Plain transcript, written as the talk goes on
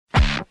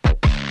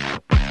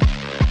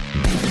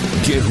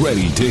Get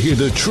ready to hear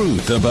the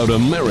truth about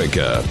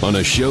America on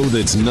a show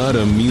that's not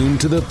immune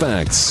to the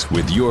facts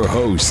with your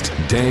host,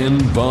 Dan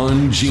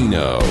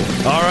Bongino.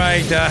 All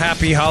right,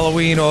 happy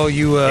Halloween, all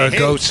you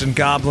ghosts and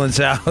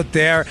goblins out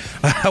there.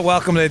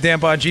 Welcome to the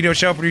Dan Bongino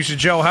Show. Producer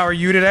Joe, how are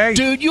you today?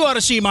 Dude, you ought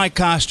to see my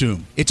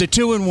costume. It's a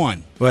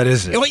 2-in-1. What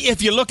is it?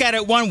 If you look at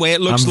it one way,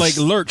 it looks like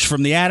Lurch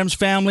from the Addams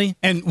Family.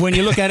 And when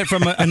you look at it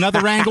from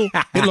another angle,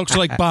 it looks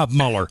like Bob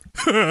Mueller.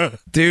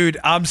 Dude,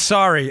 I'm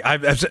sorry.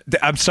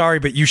 I'm sorry,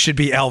 but you should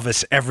be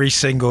Elvis every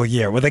single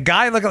year. With a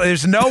guy looking,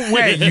 there's no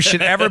way you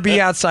should ever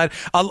be outside.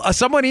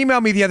 Someone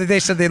emailed me the other day,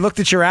 said they looked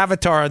at your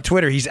avatar on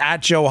Twitter. He's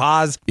at Joe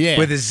Haas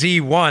with a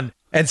Z1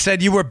 and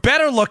said you were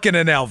better looking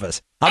than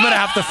Elvis. I'm going to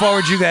have to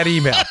forward you that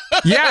email.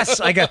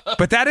 Yes, I got,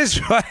 but that is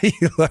funny,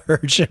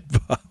 Lurch.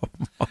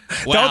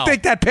 Wow. Don't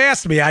think that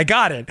passed me. I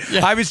got it.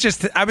 Yeah. I was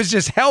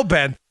just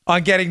hell-bent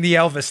on getting the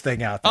Elvis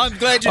thing out there. I'm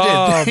glad you did.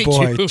 Oh, Thank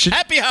boy. you.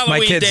 Happy Halloween,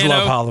 My kids Dano.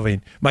 love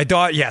Halloween. My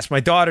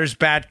daughter's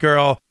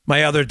Batgirl.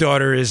 My other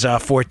daughter is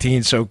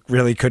 14, so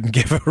really couldn't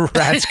give a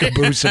rat's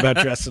caboose about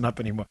dressing up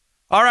anymore.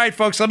 All right,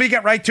 folks, let me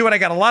get right to it. I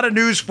got a lot of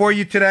news for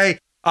you today.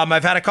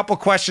 I've had a couple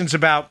questions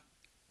about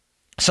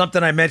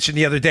something I mentioned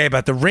the other day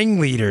about the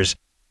ringleaders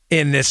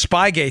in this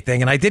Spygate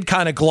thing, and I did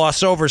kind of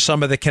gloss over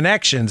some of the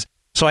connections.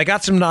 So I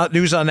got some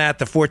news on that,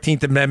 the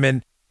 14th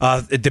Amendment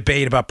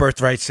debate about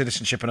birthright,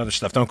 citizenship, and other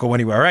stuff. Don't go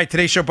anywhere. All right,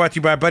 today's show brought to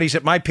you by our buddies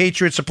at My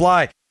Patriot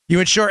Supply. You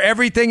insure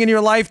everything in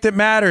your life that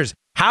matters.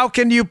 How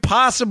can you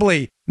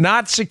possibly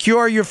not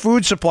secure your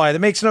food supply? That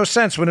makes no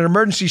sense. When an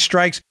emergency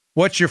strikes,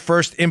 what's your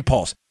first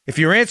impulse? If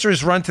your answer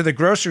is run to the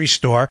grocery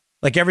store,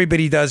 like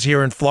everybody does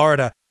here in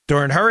Florida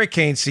during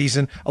hurricane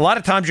season, a lot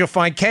of times you'll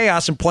find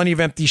chaos and plenty of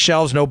empty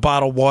shelves, no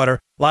bottled water.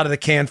 A lot of the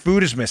canned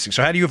food is missing.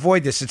 So how do you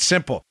avoid this? It's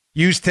simple.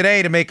 Use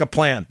today to make a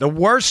plan. The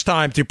worst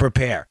time to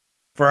prepare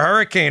for a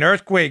hurricane,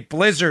 earthquake,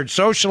 blizzard,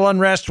 social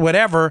unrest,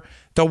 whatever,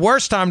 the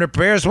worst time to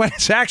prepare is when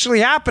it's actually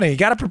happening. You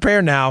got to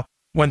prepare now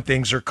when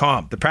things are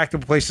calm. The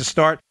practical place to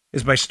start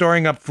is by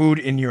storing up food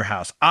in your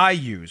house. I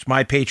use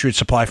My Patriot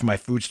Supply for my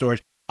food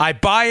storage. I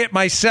buy it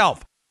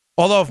myself.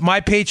 Although if My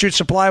Patriot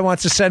Supply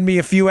wants to send me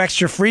a few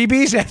extra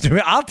freebies,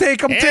 I'll take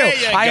them too.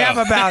 I have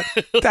about,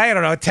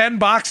 10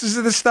 boxes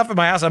of this stuff in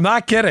my house. I'm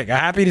not kidding. I'm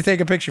happy to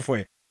take a picture for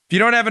you. If you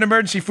don't have an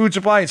emergency food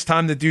supply, it's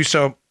time to do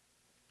so.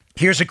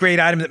 Here's a great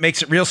item that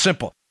makes it real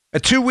simple.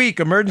 A 2-week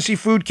emergency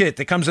food kit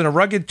that comes in a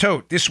rugged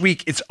tote. This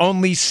week, it's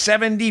only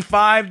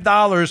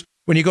 $75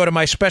 when you go to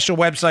my special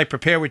website,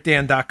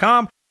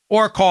 preparewithdan.com,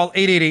 or call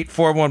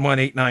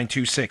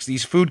 888-411-8926.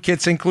 These food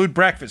kits include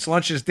breakfast,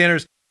 lunches,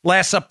 dinners,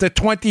 lasts up to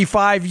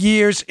 25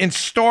 years in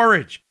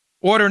storage.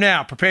 Order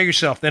now. Prepare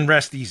yourself, then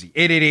rest easy.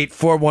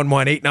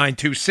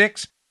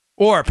 888-411-8926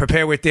 or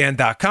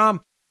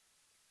preparewithdan.com.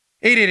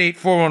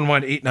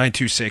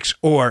 888-411-8926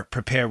 or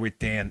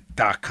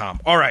preparewithdan.com.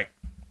 All right.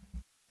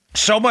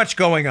 So much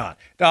going on.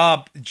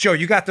 Joe,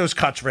 you got those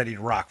cuts ready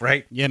to rock,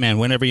 right? Yeah, man,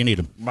 whenever you need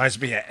them. Reminds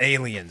me of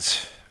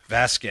Aliens.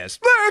 Vasquez.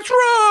 Let's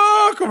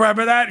rock!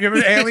 Remember that? You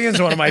remember Aliens?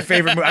 One of my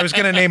favorite movies. I was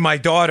going to name my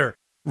daughter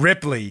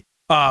Ripley,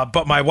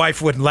 but my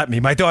wife wouldn't let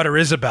me. My daughter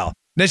Isabel.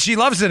 Now, she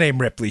loves the name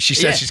Ripley. She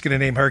says she's going to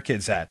name her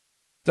kids that.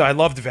 So I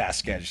loved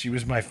Vasquez. She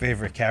was my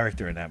favorite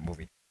character in that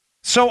movie.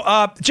 So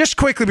just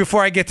quickly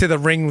before I get to the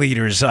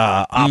ringleaders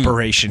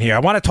operation here, I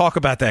want to talk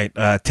about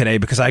that today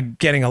because I'm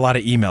getting a lot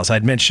of emails.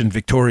 I'd mentioned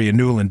Victoria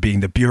Nuland being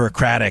the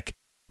bureaucratic,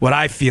 what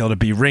I feel to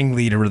be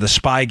ringleader of the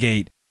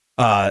Spygate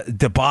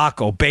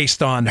debacle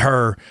based on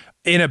her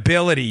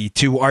inability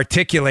to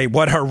articulate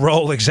what her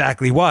role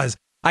exactly was.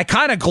 I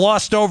kind of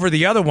glossed over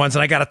the other ones,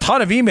 and I got a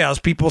ton of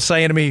emails, people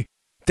saying to me,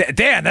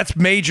 Dan, that's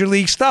major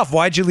league stuff.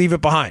 Why'd you leave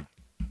it behind?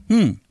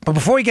 But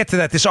before we get to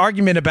that, this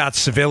argument about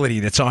civility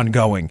that's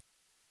ongoing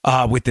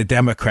with the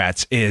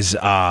Democrats is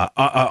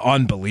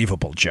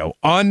unbelievable, Joe.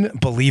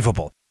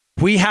 Unbelievable.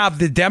 We have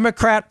the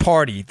Democrat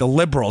Party, the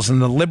liberals,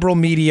 and the liberal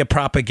media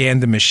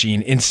propaganda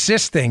machine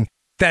insisting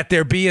that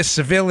there be a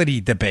civility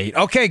debate.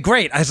 Okay,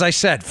 great. As I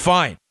said,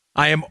 fine.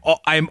 I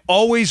am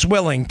always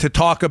willing to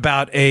talk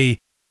about a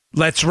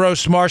let's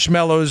roast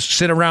marshmallows,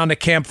 sit around a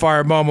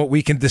campfire moment.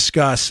 We can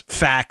discuss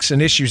facts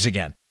and issues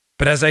again.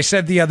 But as I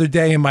said the other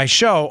day in my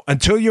show,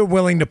 until you're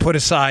willing to put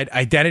aside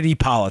identity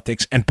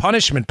politics and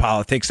punishment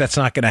politics, that's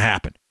not going to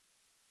happen.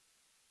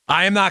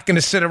 I am not going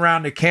to sit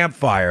around a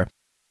campfire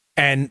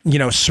and,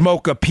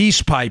 smoke a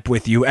peace pipe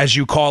with you as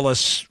you call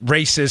us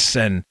racists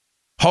and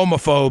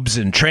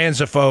homophobes and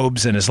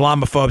transophobes and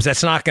Islamophobes.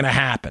 That's not going to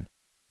happen.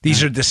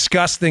 These are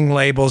disgusting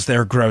labels.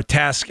 They're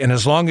grotesque. And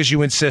as long as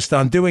you insist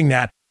on doing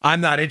that,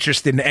 I'm not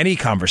interested in any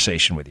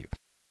conversation with you.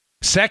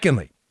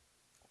 Secondly,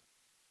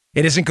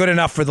 it isn't good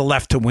enough for the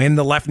left to win.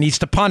 The left needs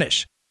to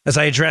punish. As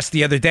I addressed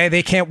the other day,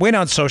 they can't win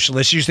on social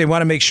issues. They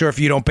want to make sure if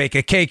you don't bake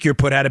a cake, you're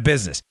put out of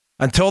business.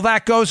 Until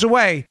that goes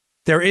away,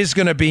 there is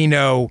going to be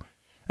no,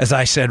 as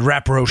I said,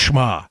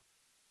 rapprochement.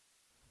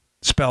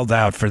 Spelled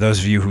out for those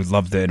of you who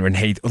love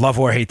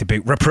or hate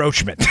debate,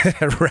 rapprochement.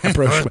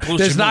 Rapprochement.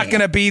 There's not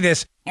going to be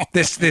this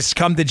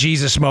come to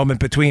Jesus moment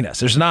between us.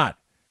 There's not.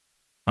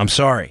 I'm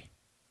sorry.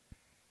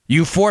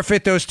 You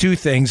forfeit those two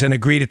things and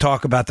agree to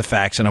talk about the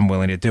facts, and I'm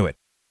willing to do it.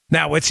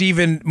 Now, what's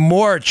even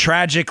more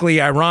tragically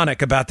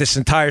ironic about this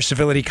entire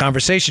civility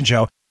conversation,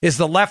 Joe, is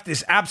the left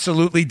is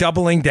absolutely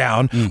doubling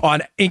down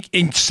on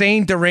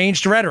insane,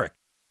 deranged rhetoric.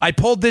 I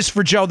pulled this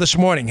for Joe this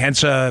morning,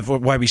 hence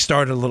why we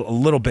started a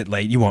little bit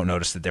late. You won't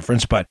notice the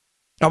difference, but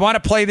I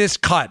want to play this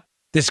cut,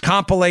 this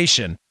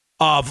compilation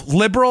of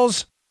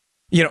liberals,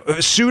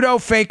 pseudo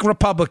fake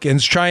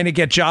Republicans trying to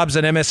get jobs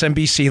at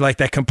MSNBC, like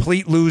that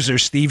complete loser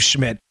Steve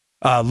Schmidt,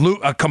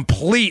 a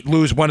complete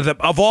lose. One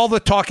of all the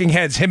talking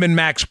heads, him and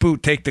Max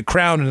Boot take the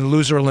crown in the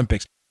Loser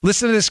Olympics.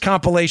 Listen to this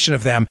compilation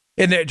of them.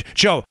 And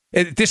Joe,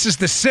 this is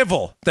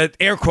the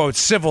air quotes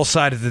civil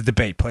side of the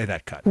debate. Play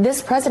that cut.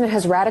 This president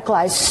has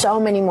radicalized so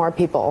many more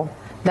people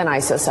than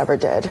ISIS ever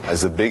did.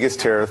 As the biggest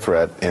terror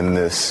threat in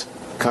this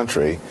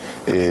country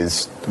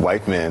is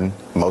white men,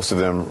 most of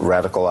them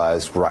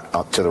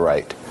radicalized to the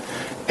right.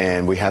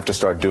 And we have to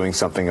start doing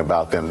something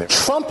about them.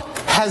 Trump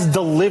has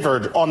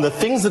delivered on the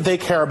things that they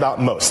care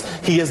about most.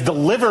 He has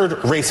delivered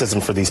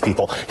racism for these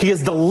people. He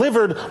has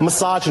delivered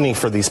misogyny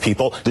for these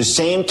people. The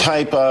same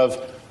type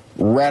of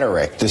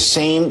rhetoric, the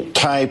same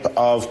type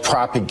of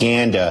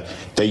propaganda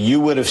that you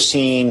would have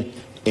seen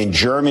in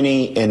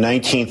Germany in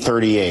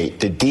 1938,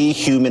 the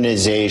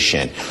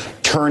dehumanization,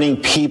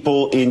 turning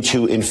people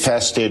into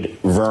infested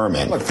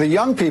vermin. Look, the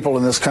young people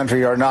in this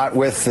country are not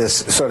with this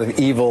sort of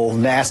evil,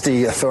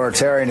 nasty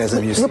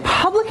authoritarianism you see.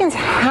 Republicans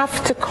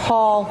have to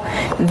call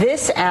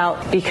this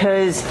out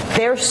because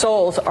their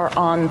souls are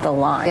on the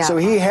line. Yeah. So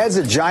he heads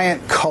a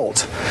giant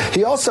cult.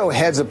 He also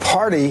heads a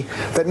party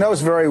that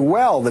knows very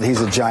well that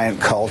he's a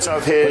giant cult.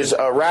 Of his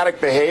erratic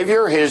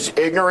behavior, his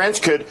ignorance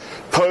could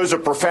pose a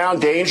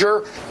profound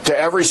danger to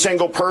every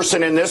single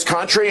person in this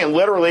country and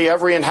literally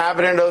every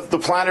inhabitant of the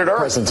planet Earth. The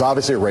president's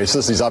obviously a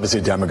racist. He's obviously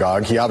a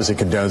demagogue. He obviously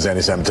condones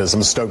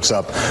anti-Semitism, stokes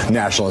up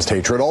nationalist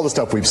hatred, all the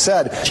stuff we've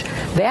said.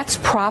 That's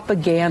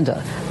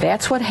propaganda.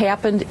 That's what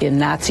happened in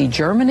Nazi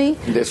Germany.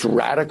 This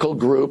radical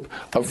group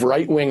of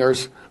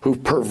right-wingers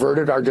who've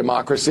perverted our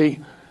democracy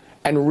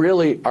and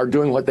really are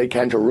doing what they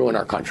can to ruin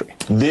our country.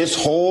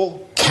 This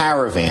whole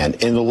caravan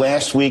in the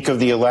last week of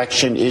the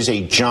election is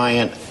a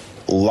giant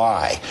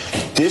lie.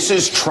 This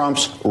is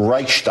Trump's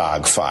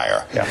Reichstag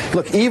fire. Yeah.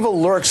 Look,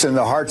 evil lurks in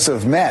the hearts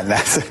of men,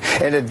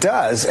 and it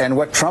does, and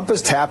what Trump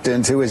has tapped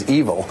into is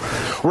evil.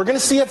 We're going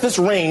to see if this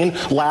reign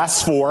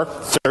lasts for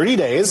 30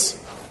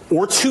 days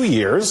or 2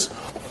 years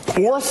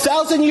or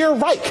 1,000-year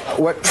Reich.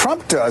 What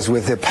Trump does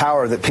with the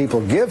power that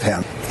people give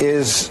him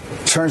is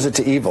turns it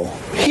to evil.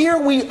 Here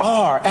we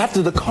are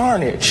after the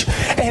carnage,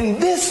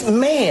 and this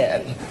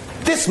man,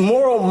 this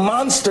moral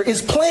monster,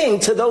 is playing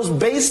to those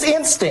base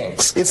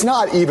instincts. It's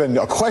not even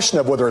a question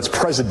of whether it's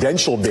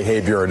presidential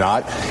behavior or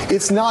not.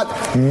 It's not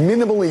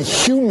minimally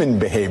human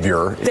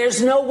behavior.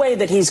 There's no way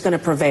that he's going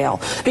to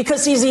prevail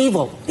because he's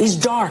evil. He's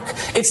dark.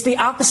 It's the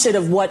opposite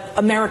of what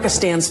America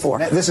stands for.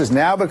 This has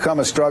now become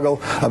a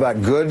struggle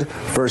about good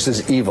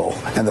versus evil,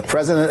 and the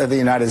president of the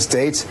United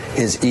States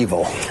is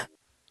evil.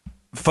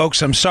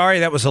 Folks, I'm sorry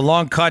that was a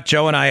long cut.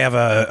 Joe and I have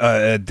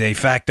a de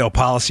facto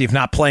policy of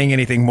not playing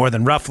anything more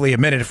than roughly a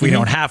minute if we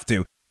don't have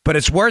to. But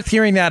it's worth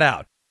hearing that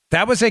out.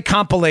 That was a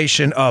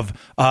compilation of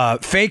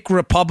fake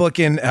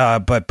Republican,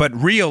 but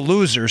real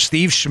loser,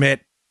 Steve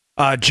Schmidt,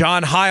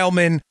 John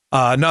Heilman,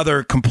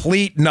 another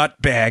complete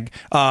nutbag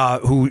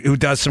who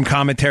does some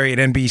commentary at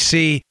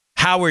NBC.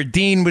 Howard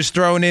Dean was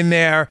thrown in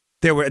there.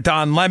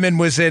 Don Lemon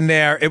was in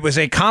there. It was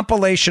a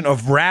compilation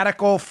of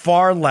radical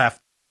far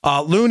left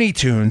Looney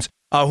Tunes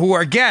who,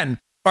 again,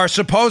 are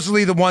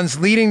supposedly the ones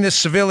leading this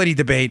civility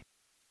debate,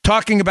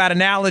 talking about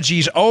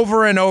analogies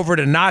over and over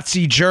to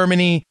Nazi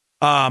Germany,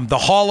 the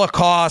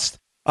Holocaust,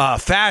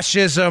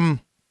 fascism,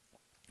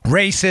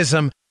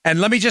 racism. And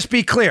let me just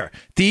be clear.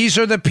 These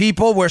are the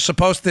people we're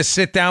supposed to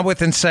sit down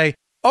with and say,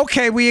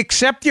 okay, we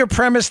accept your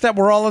premise that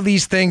we're all of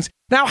these things.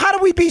 Now, how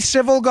do we be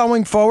civil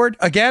going forward?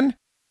 Again,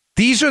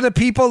 these are the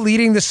people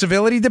leading the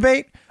civility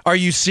debate? Are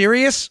you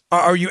serious?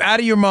 Are you out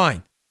of your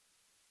mind?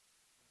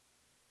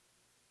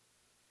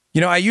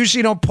 I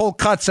usually don't pull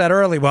cuts that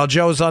early while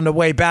Joe's on the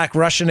way back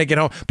rushing to get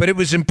home, but it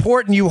was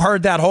important you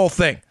heard that whole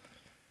thing.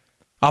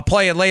 I'll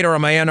play it later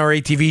on my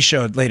NRA TV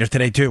show later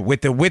today, too,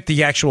 with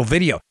the actual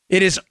video.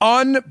 It is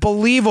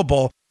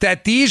unbelievable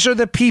that these are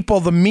the people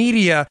the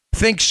media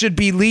thinks should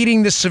be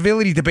leading the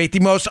civility debate,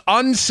 the most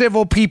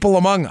uncivil people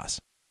among us.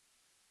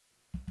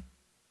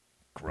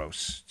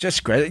 Gross.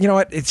 Just great. You know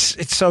what?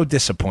 It's so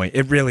disappointing.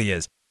 It really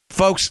is.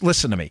 Folks,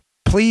 listen to me.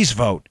 Please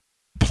vote.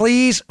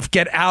 Please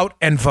get out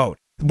and vote.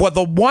 Well,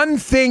 the one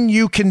thing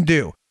you can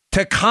do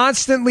to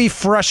constantly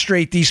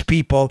frustrate these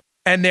people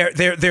and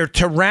their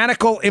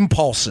tyrannical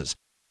impulses,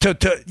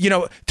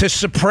 to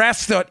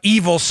suppress the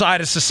evil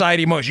side of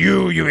society most.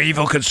 You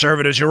evil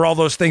conservatives, you're all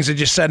those things that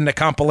you said in the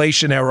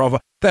compilation there over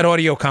that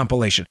audio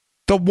compilation.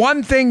 The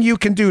one thing you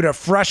can do to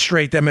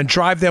frustrate them and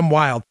drive them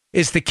wild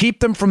is to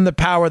keep them from the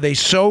power they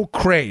so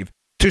crave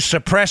to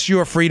suppress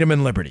your freedom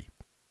and liberty.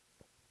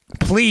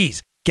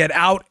 Please get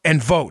out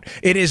and vote.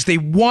 It is the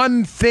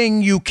one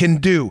thing you can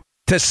do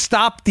to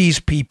stop these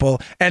people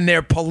and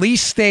their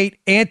police state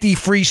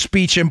anti-free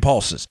speech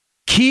impulses.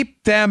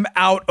 Keep them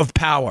out of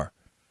power.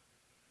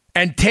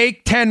 and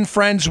take 10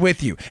 friends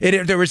with you.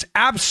 There is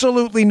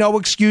absolutely no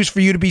excuse for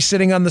you to be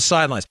sitting on the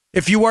sidelines.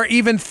 If you are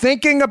even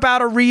thinking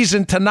about a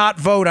reason to not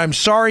vote, I'm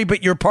sorry,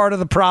 but you're part of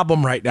the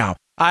problem right now.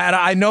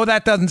 I know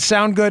that doesn't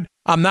sound good.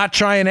 I'm not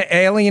trying to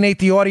alienate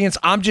the audience.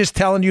 I'm just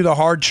telling you the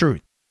hard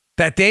truth,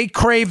 that they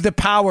crave the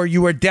power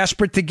you are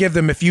desperate to give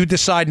them if you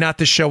decide not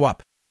to show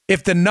up.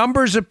 If the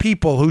numbers of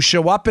people who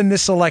show up in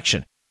this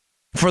election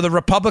for the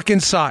Republican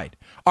side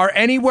are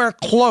anywhere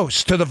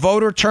close to the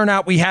voter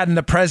turnout we had in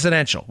the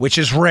presidential, which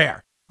is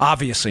rare.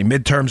 Obviously,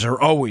 midterms are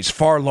always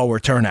far lower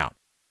turnout.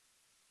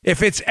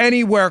 If it's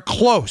anywhere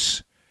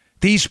close,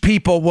 these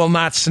people will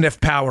not sniff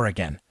power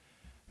again.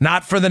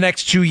 Not for the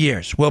next 2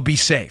 years. We'll be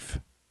safe.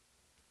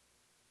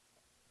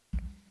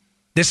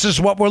 This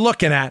is what we're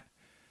looking at.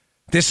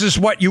 This is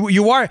what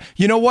you are.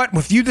 You know what?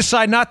 If you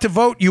decide not to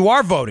vote, you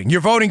are voting.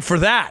 You're voting for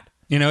that.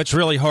 You know, it's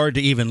really hard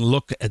to even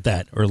look at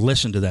that or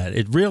listen to that.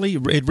 It really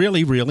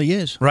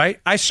is. Right?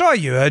 I saw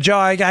you, Joe.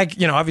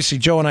 Obviously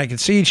Joe and I could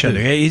see each other.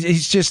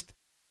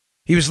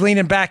 He was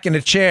leaning back in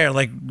a chair,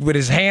 like with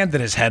his hand in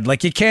his head.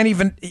 Like you can't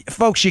even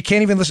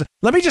listen.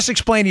 Let me just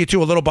explain to you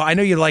too a little bit. I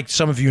know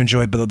some of you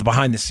enjoyed the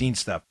behind the scenes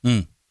stuff.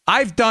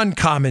 I've done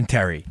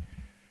commentary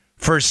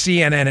for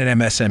CNN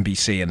and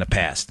MSNBC in the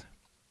past.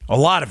 A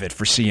lot of it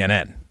for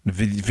CNN.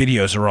 The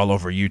videos are all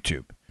over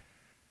YouTube.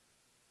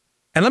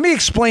 And let me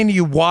explain to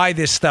you why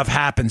this stuff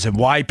happens and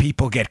why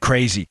people get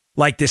crazy.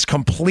 Like this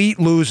complete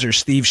loser,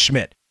 Steve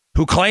Schmidt,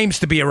 who claims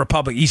to be a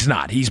Republican. He's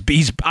not.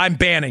 I'm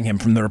banning him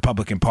from the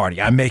Republican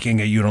Party. I'm making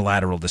a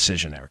unilateral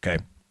decision there, okay?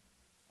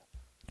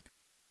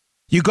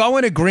 You go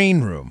in a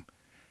green room,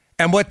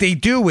 and what they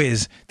do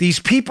is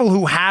these people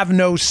who have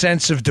no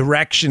sense of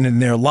direction in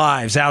their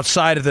lives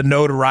outside of the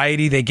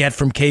notoriety they get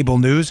from cable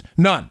news,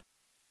 none.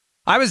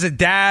 I was a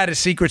dad, a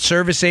Secret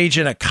Service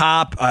agent, a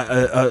cop,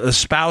 a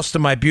spouse to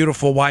my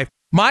beautiful wife.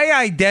 My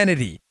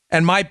identity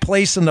and my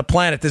place on the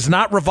planet does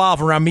not revolve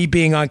around me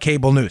being on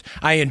cable news.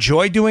 I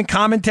enjoy doing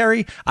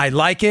commentary. I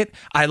like it.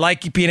 I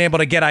like being able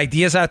to get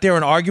ideas out there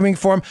and arguing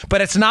for them,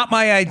 but it's not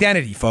my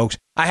identity, folks.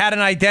 I had an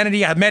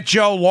identity. I met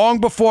Joe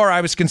long before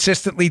I was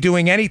consistently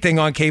doing anything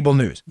on cable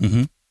news.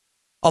 Mm-hmm.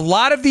 A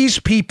lot of these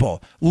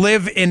people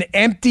live in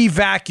empty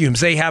vacuums.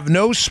 They have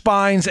no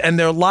spines, and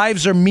their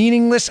lives are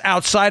meaningless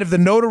outside of the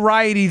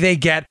notoriety they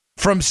get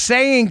from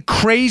saying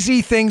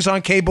crazy things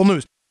on cable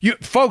news. You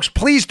folks,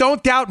 please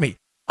don't doubt me.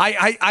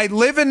 I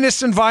live in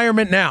this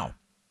environment now.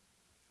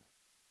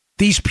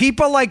 These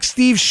people like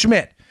Steve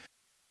Schmidt,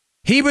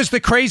 he was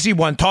the crazy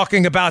one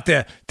talking about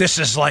this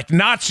is like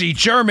Nazi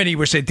Germany.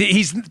 We're saying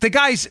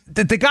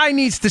the guy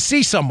needs to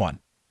see someone.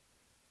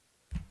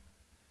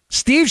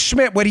 Steve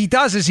Schmidt, what he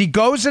does is he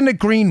goes in the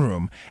green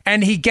room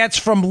and he gets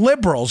from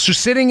liberals who are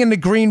sitting in the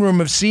green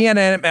room of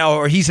CNN,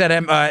 or he's at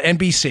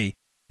NBC,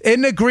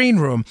 in the green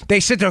room,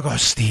 they sit there and go,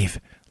 Steve,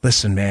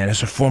 listen, man,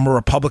 as a former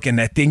Republican,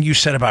 that thing you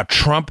said about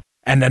Trump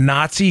and the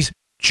Nazis,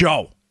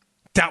 Joe,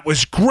 that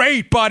was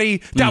great,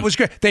 buddy. That was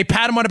great. They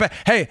pat him on the back.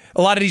 Hey,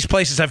 a lot of these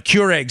places have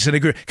Keurigs in the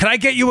green room. Can I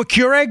get you a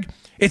Keurig?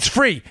 It's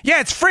free.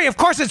 Yeah, it's free. Of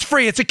course it's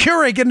free. It's a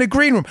Keurig in the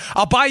green room.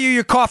 I'll buy you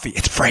your coffee.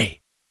 It's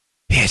free.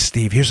 Here,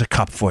 Steve, here's a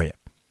cup for you.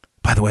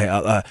 By the way,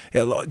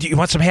 do you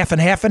want some half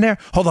and half in there?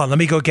 Hold on, let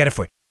me go get it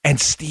for you. And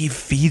Steve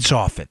feeds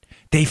off it.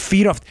 They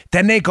feed off.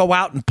 Then they go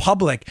out in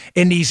public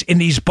in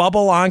these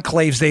bubble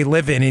enclaves they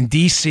live in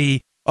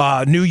D.C.,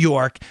 New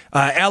York,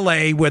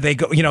 L.A., where they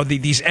go,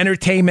 these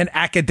entertainment,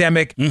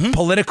 academic,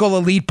 political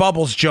elite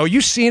bubbles. Joe,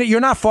 you've seen it.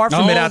 You're not far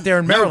from it out there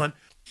in Maryland.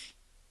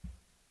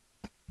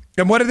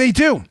 And what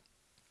do?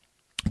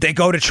 They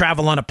go to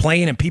travel on a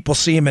plane, and people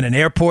see him in an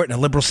airport, and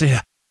a liberal say,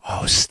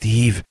 "Oh,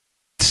 Steve,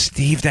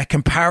 that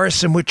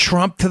comparison with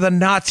Trump to the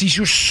Nazis,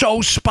 you're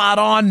so spot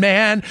on,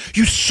 man.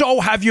 You so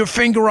have your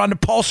finger on the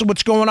pulse of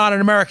what's going on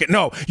in America."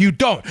 No, you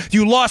don't.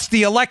 You lost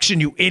the election,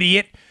 you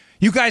idiot.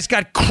 You guys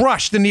got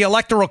crushed in the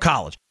Electoral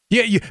College.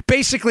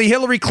 Basically,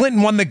 Hillary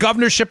Clinton won the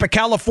governorship of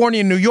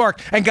California and New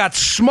York and got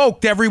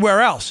smoked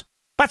everywhere else.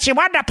 But she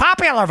won the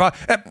popular vote.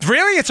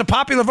 Really? It's a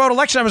popular vote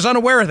election? I was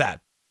unaware of that.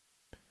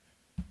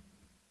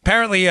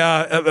 Apparently,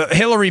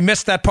 Hillary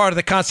missed that part of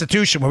the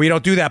Constitution where we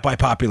don't do that by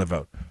popular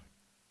vote.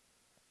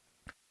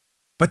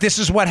 But this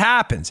is what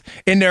happens.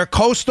 In their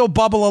coastal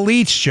bubble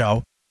elites,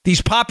 Joe,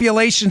 these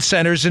population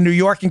centers in New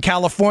York and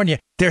California,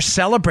 they're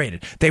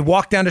celebrated. They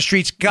walk down the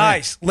streets.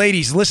 Guys,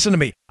 ladies, listen to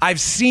me.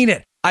 I've seen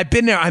it. I've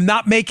been there. I'm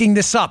not making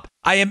this up.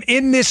 I am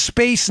in this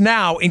space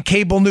now in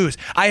cable news.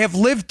 I have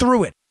lived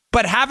through it.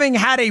 But having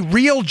had a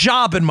real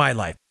job in my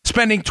life,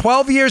 spending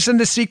 12 years in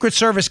the Secret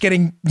Service,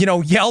 getting,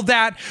 yelled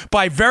at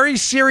by very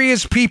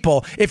serious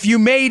people, if you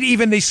made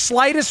even the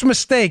slightest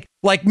mistake,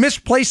 like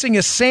misplacing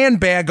a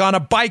sandbag on a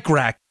bike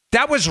rack,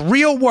 that was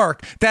real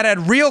work that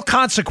had real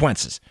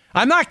consequences.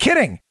 I'm not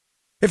kidding.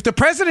 If the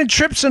president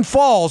trips and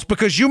falls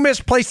because you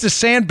misplaced a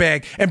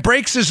sandbag and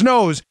breaks his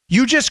nose,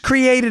 you just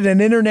created an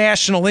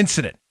international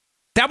incident.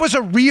 That was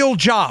a real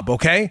job,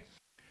 okay?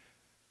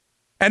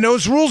 And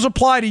those rules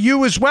apply to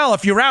you as well.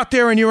 If you're out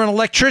there and you're an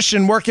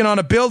electrician working on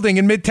a building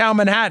in Midtown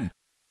Manhattan,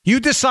 You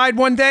decide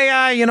one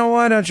day, you know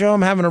what, Joe,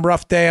 I'm having a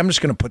rough day. I'm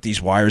just going to put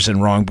these wires in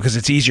wrong because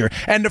it's easier.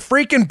 And the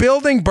freaking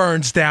building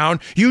burns down.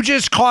 You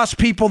just cost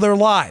people their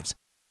lives.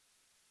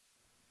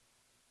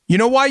 You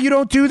know why you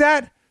don't do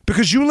that?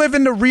 Because you live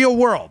in the real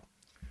world.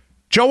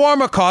 Joe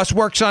Armacost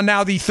works on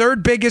now the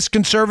third biggest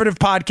conservative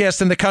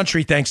podcast in the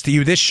country, thanks to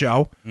you, this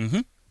show.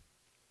 Mm-hmm.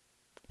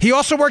 He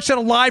also works at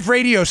a live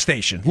radio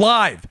station.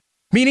 Live,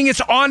 meaning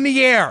it's on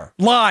the air.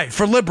 Live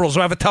for liberals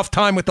who have a tough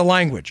time with the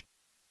language.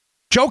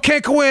 Joe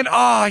can't go in,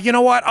 you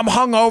know what? I'm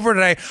hungover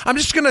today. I'm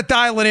just going to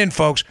dial it in,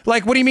 folks.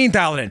 Like, what do you mean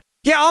dial it in?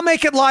 Yeah, I'll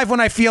make it live when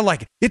I feel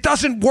like it. It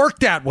doesn't work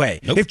that way.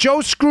 Nope. If Joe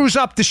screws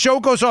up, the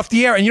show goes off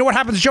the air. And you know what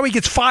happens to Joe? He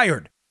gets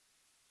fired.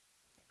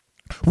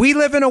 We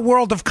live in a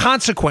world of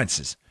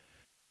consequences.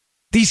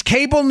 These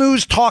cable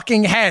news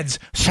talking heads,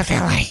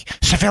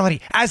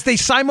 civility, as they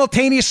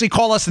simultaneously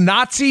call us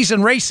Nazis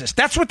and racist.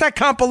 That's what that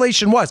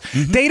compilation was.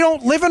 Mm-hmm. They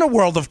don't live in a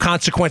world of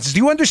consequences. Do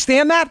you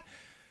understand that?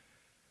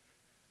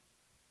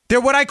 They're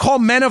what I call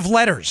men of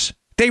letters.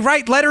 They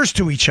write letters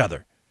to each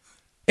other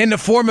in the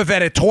form of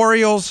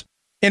editorials,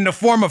 in the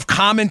form of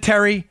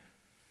commentary.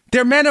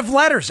 They're men of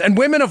letters and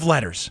women of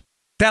letters.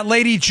 That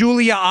lady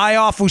Julia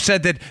Ioffe who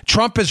said that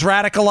Trump has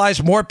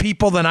radicalized more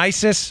people than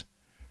ISIS.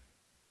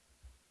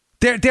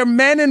 They're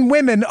men and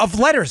women of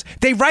letters.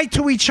 They write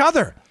to each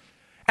other.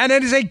 And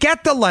as they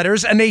get the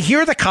letters and they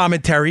hear the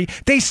commentary,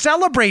 they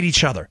celebrate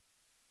each other.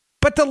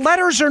 But the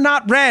letters are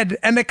not read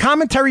and the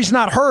commentary is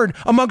not heard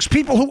amongst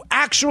people who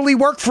actually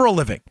work for a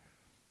living.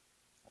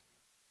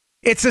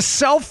 It's a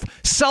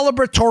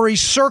self-celebratory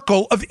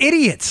circle of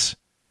idiots.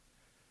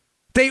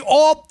 They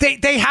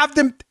have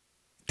them,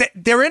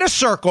 they're in a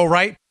circle,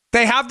 right?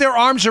 They have their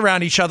arms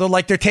around each other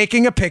like they're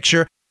taking a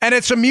picture, and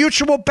it's a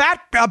mutual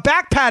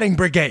back-patting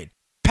brigade.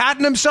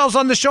 Patting themselves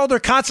on the shoulder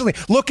constantly,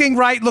 looking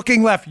right,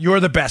 looking left. You're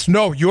the best.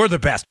 No, you're the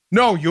best.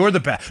 No, you're the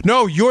best.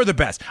 No, you're the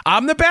best.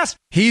 I'm the best.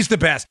 He's the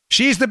best.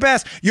 She's the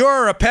best.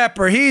 You're a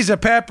pepper. He's a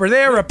pepper.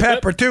 They're a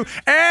pepper too.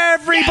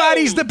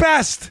 Everybody's the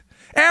best.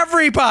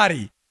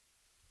 Everybody.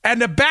 And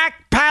the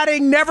back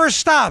patting never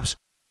stops.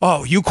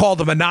 Oh, you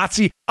called him a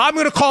Nazi? I'm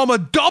going to call him a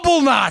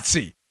double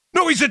Nazi.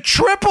 No, he's a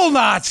triple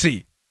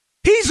Nazi.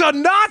 He's a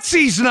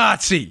Nazi's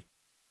Nazi.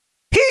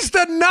 He's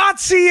the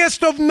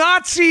Naziest of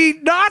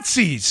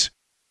Nazis.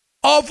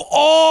 Of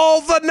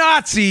all the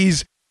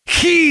Nazis,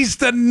 he's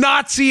the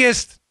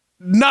Naziest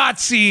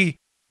Nazi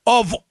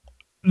of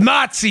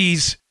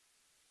Nazis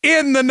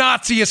in the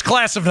Naziest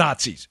class of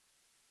Nazis.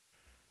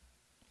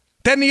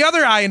 Then the other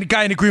guy in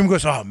the green room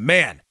goes, oh,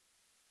 man,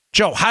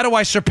 Joe, how do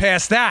I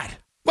surpass that?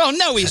 Well,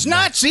 no, he's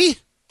Nazi.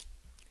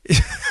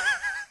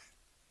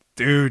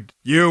 Dude,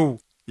 you.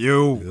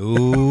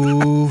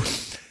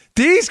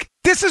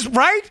 This is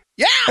right?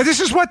 Yeah. This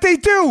is what they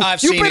do.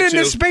 You've been in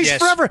this space yes.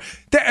 forever.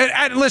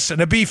 And listen,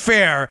 to be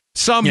fair,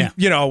 some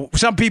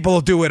people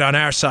will do it on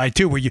our side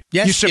too, where you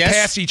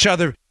surpass each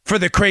other for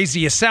the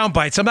craziest sound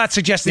bites. I'm not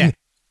suggesting,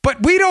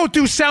 but we don't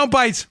do sound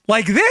bites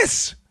like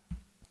this.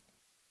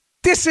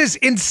 This is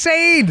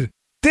insane.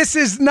 This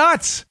is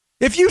nuts.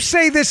 If you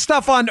say this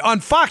stuff on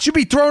Fox, you'd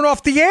be thrown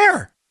off the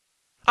air.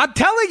 I'm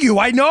telling you,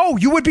 I know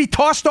you would be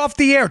tossed off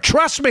the air.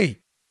 Trust me.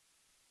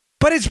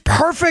 But it's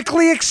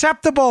perfectly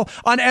acceptable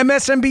on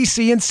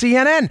MSNBC and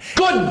CNN.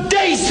 Good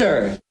day,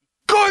 sir.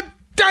 Good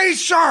day,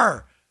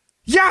 sir.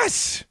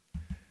 Yes.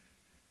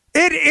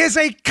 It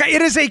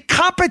is a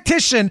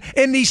competition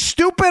in the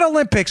stupid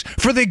Olympics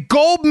for the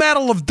gold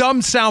medal of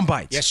dumb sound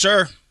bites. Yes,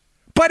 sir.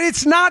 But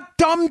it's not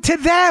dumb to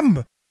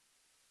them.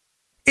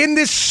 In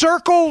this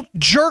circle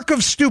jerk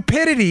of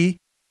stupidity,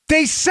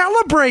 they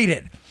celebrate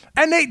it.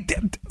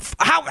 And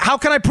how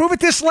can I prove it?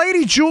 This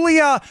lady,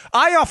 Julia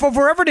Ioffe,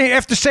 over everything,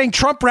 after saying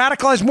Trump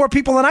radicalized more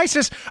people than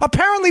ISIS,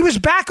 apparently was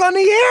back on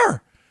the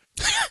air.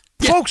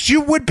 Folks, you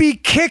would be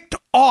kicked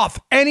off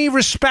any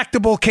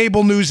respectable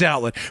cable news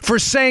outlet for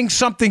saying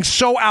something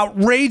so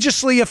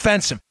outrageously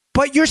offensive.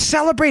 But you're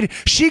celebrated.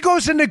 She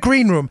goes in the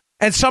green room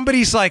and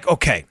somebody's like,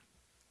 okay,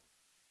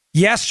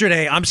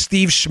 yesterday I'm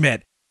Steve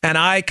Schmidt and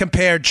I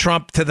compared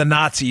Trump to the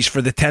Nazis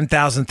for the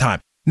 10,000th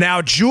time.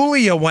 Now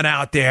Julia went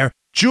out there.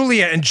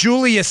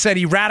 Julia said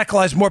he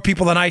radicalized more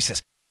people than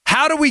ISIS.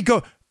 How do we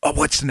go? Oh,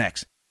 what's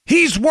next?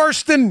 He's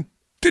worse than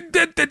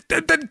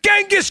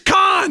Genghis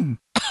Khan.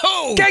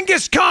 Oh.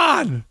 Genghis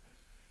Khan.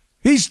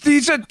 He's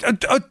Attila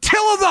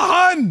the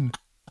Hun.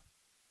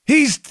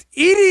 He's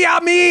Idi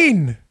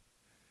Amin.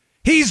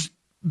 He's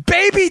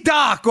Baby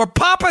Doc or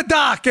Papa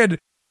Doc and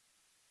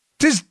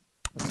just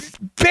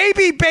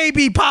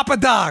baby Papa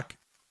Doc.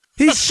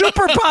 He's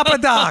Super Papa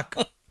Doc.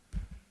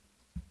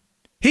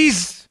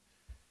 He's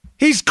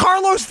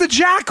Carlos the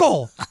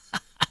Jackal.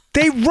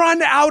 They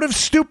run out of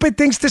stupid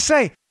things to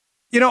say.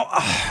 You know,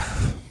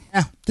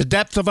 the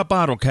depth of a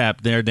bottle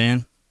cap there,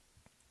 Dan.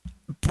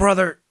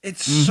 Brother,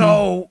 it's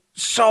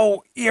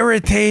so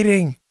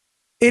irritating.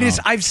 It is.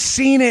 I've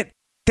seen it.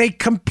 They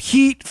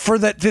compete for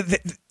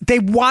they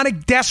want to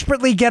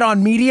desperately get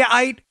on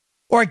Mediaite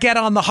or get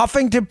on the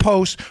Huffington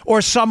Post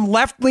or some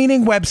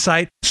left-leaning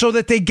website so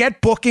that they get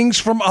bookings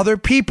from other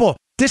people.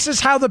 This is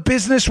how the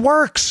business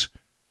works.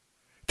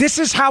 This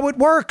is how it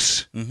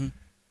works. Mm-hmm.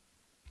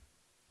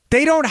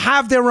 They don't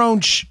have their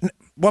own...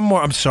 One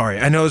more. I'm sorry.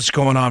 I know it's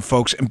going on,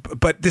 folks,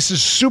 but this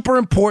is super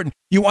important.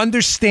 You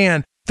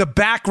understand the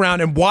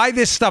background and why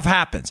this stuff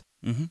happens.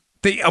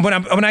 Mm-hmm.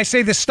 When I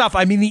say this stuff,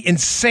 I mean the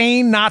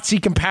insane Nazi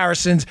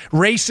comparisons,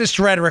 racist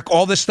rhetoric,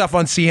 all this stuff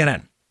on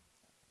CNN.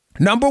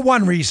 Number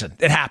one reason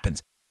it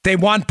happens, they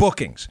want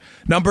bookings.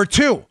 Number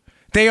two,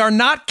 they are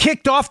not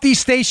kicked off these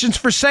stations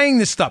for saying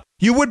this stuff.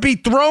 You would be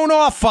thrown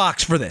off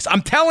Fox for this.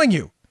 I'm telling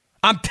you.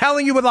 I'm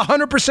telling you with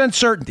 100%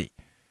 certainty.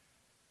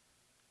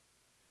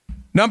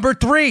 Number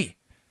three,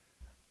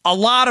 a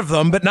lot of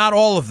them, but not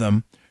all of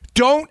them,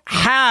 don't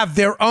have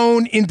their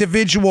own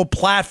individual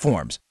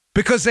platforms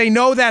because they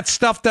know that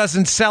stuff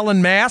doesn't sell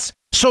en masse,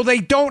 so they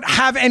don't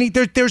have any,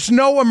 there's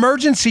no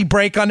emergency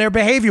brake on their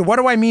behavior. What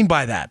do I mean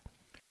by that?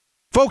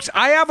 Folks,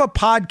 I have a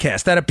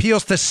podcast that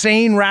appeals to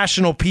sane,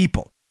 rational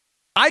people.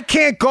 I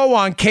can't go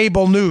on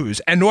cable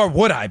news, and nor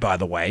would I, by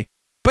the way,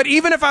 but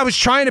even if I was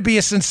trying to be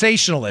a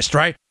sensationalist,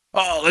 right?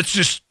 Oh, let's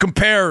just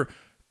compare,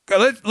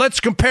 let's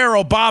compare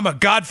Obama,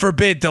 God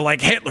forbid, to like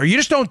Hitler. You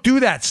just don't do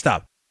that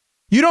stuff.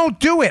 You don't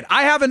do it.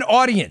 I have an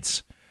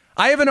audience.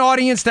 I have an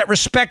audience that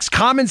respects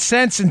common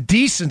sense and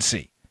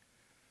decency.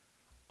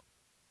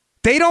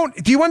 They don't,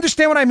 do you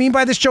understand what I mean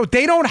by this, Joe?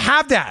 They don't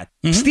have that.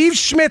 Mm-hmm. Steve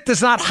Schmidt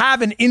does not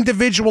have an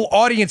individual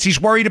audience he's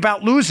worried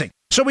about losing.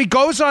 So he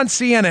goes on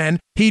CNN.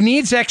 He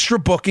needs extra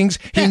bookings.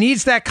 He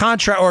needs that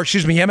contract, or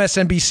excuse me,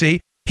 MSNBC.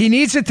 He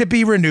needs it to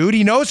be renewed.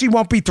 He knows he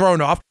won't be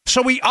thrown off.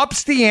 So he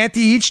ups the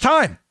ante each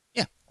time.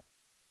 Yeah.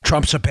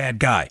 Trump's a bad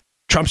guy.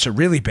 Trump's a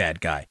really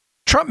bad guy.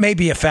 Trump may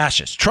be a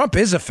fascist. Trump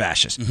is a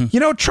fascist. Mm-hmm. You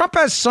know, Trump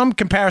has some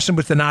comparison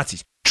with the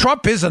Nazis.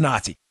 Trump is a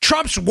Nazi.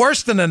 Trump's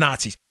worse than the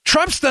Nazis.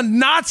 Trump's the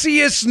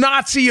Naziest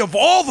Nazi of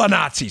all the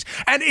Nazis.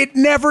 And it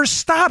never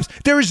stops.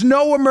 There is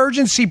no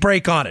emergency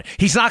brake on it.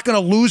 He's not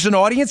going to lose an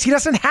audience. He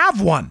doesn't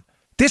have one.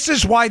 This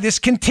is why this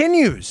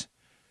continues.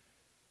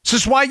 This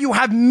is why you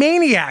have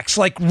maniacs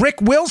like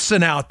Rick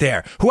Wilson out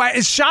there, who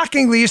is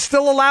shockingly is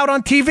still allowed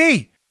on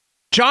TV.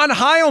 John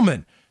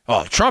Heilman.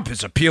 Oh, Trump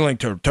is appealing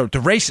to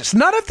racists.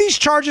 None of these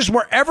charges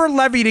were ever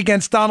levied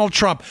against Donald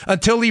Trump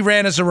until he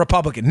ran as a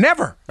Republican.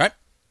 Never. Right.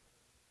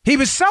 He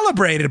was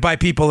celebrated by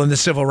people in the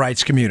civil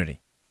rights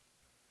community.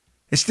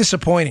 It's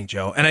disappointing,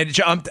 Joe. And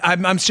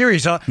I'm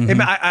serious.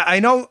 Mm-hmm. I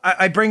know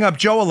I bring up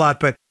Joe a lot,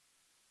 but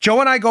Joe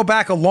and I go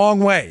back a long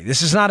way.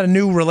 This is not a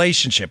new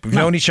relationship. We've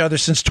known each other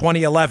since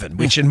 2011,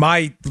 which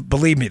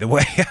believe me, the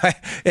way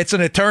it's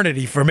an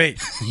eternity for me.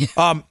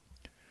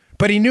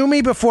 But he knew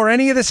me before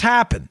any of this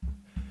happened.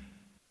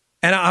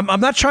 And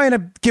I'm not trying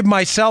to give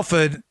myself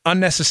an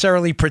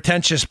unnecessarily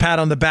pretentious pat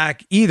on the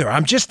back either.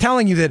 I'm just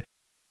telling you that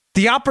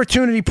the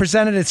opportunity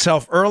presented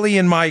itself early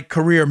in my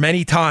career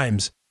many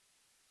times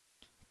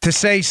to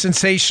say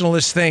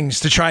sensationalist things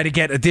to try to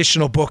get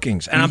additional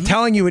bookings. And I'm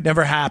telling you, it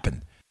never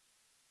happened.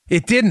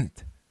 It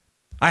didn't.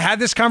 I had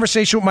this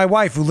conversation with my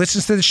wife, who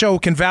listens to the show, who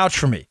can vouch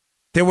for me.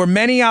 There were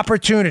many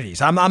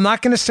opportunities. I'm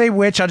not going to say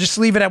which. I'll just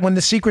leave it at when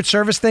the Secret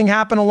Service thing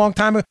happened a long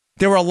time ago.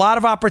 There were a lot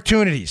of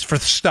opportunities for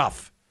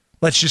stuff.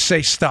 Let's just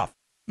say stuff.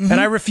 Mm-hmm. And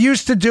I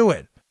refused to do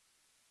it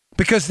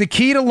because the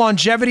key to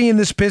longevity in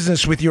this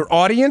business with your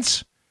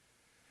audience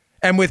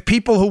and with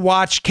people who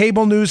watch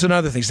cable news and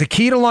other things, the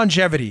key to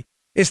longevity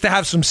is to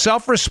have some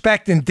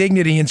self-respect and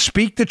dignity and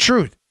speak the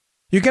truth.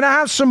 You're going to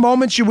have some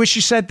moments you wish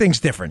you said things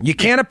different. You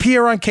can't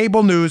appear on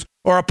cable news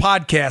or a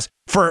podcast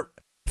for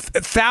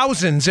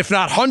thousands, if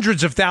not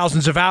hundreds of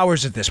thousands of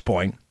hours at this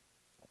point.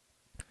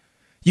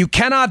 You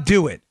cannot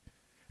do it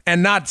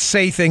and not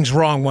say things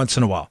wrong once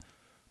in a while.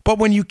 But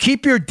when you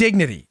keep your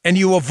dignity and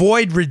you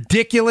avoid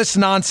ridiculous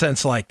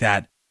nonsense like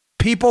that,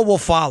 people will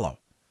follow.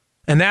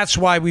 And that's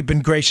why we've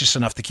been gracious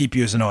enough to keep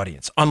you as an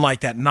audience, unlike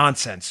that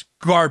nonsense,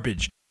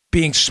 garbage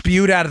being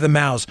spewed out of the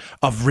mouths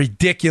of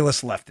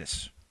ridiculous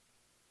leftists.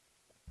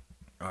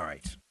 All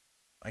right.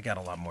 I got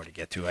a lot more to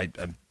get to.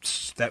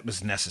 That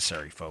was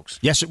necessary, folks.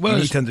 Yes, it was. You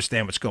need to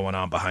understand what's going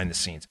on behind the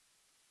scenes.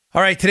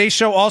 All right, today's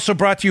show also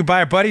brought to you by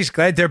our buddies.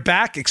 Glad they're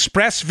back.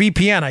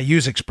 ExpressVPN. I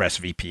use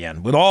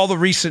ExpressVPN. With all the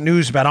recent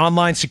news about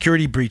online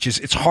security breaches,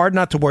 it's hard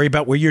not to worry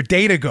about where your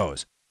data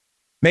goes.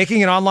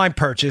 Making an online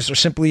purchase or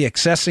simply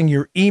accessing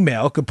your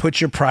email could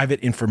put your private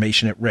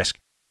information at risk.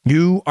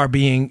 You are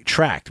being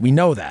tracked. We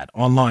know that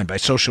online by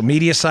social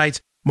media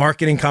sites,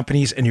 marketing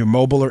companies, and your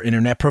mobile or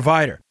internet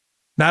provider.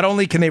 Not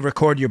only can they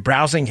record your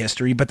browsing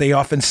history, but they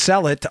often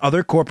sell it to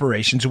other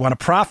corporations who want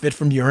to profit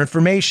from your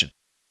information.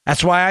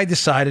 That's why I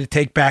decided to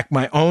take back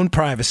my own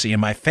privacy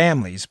and my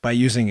family's by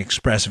using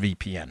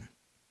ExpressVPN.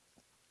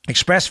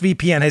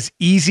 ExpressVPN has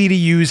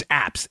easy-to-use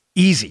apps,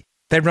 easy,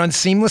 that run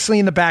seamlessly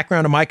in the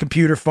background of my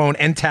computer, phone,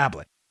 and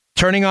tablet.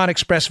 Turning on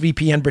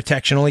ExpressVPN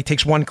protection only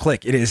takes one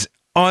click. It is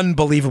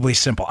unbelievably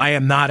simple. I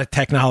am not a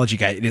technology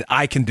guy.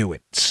 I can do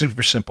it. It's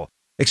super simple.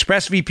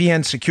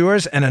 ExpressVPN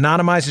secures and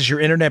anonymizes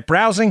your internet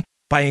browsing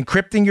by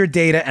encrypting your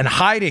data and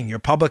hiding your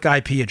public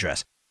IP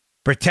address.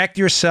 Protect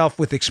yourself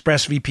with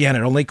ExpressVPN.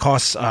 It only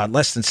costs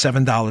less than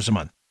 $7 a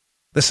month.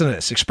 Listen to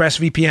this.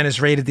 ExpressVPN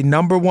is rated the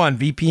 #1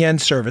 VPN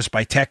service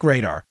by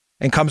TechRadar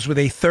and comes with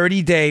a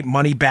 30-day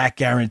money-back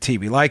guarantee.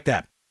 We like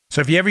that.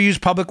 So if you ever use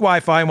public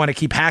Wi-Fi and want to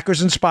keep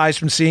hackers and spies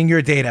from seeing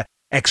your data,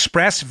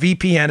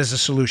 ExpressVPN is a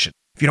solution.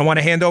 If you don't want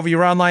to hand over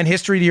your online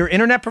history to your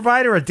internet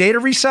provider or data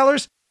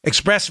resellers,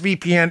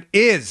 ExpressVPN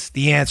is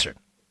the answer.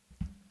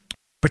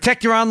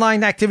 Protect your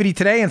online activity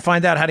today and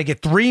find out how to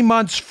get 3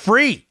 months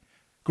free,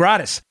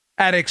 gratis,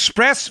 at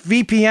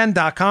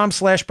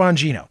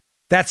expressvpn.com/Bongino.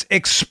 That's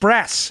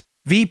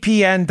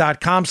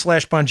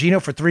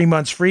expressvpn.com/Bongino for 3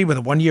 months free with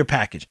a 1-year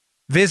package.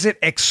 Visit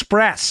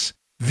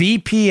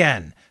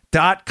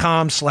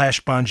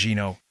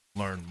expressvpn.com/Bongino.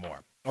 Learn more.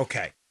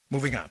 Okay,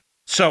 moving on.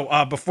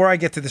 So before I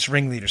get to this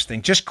ringleaders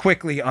thing, just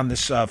quickly on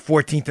this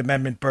 14th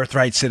Amendment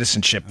birthright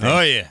citizenship thing.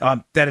 Oh, yeah.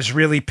 That has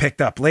really picked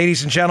up.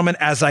 Ladies and gentlemen,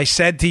 as I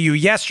said to you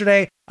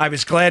yesterday, I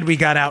was glad we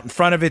got out in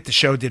front of it. The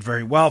show did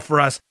very well for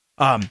us.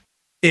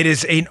 It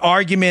is an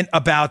argument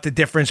about the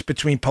difference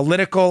between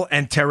political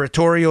and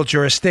territorial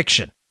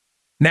jurisdiction.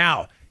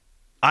 Now,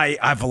 I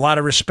have a lot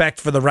of respect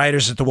for the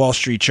writers at the Wall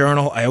Street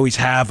Journal. I always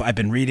have. I've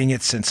been reading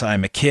it since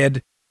I'm a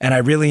kid. And I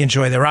really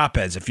enjoy their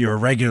op-eds. If you're a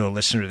regular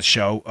listener to the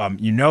show,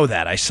 you know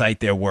that. I cite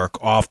their work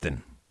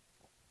often.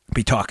 I'll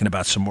be talking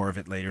about some more of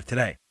it later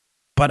today.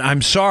 But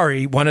I'm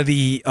sorry, one of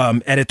the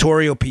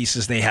editorial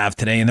pieces they have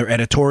today in their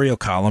editorial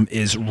column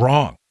is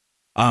wrong.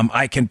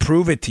 I can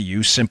prove it to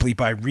you simply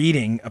by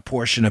reading a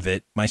portion of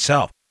it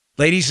myself.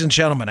 Ladies and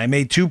gentlemen, I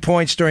made 2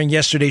 points during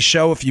yesterday's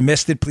show. If you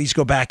missed it, please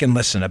go back and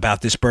listen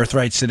about this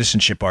birthright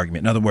citizenship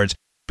argument. In other words,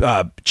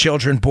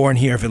 children born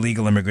here of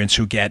illegal immigrants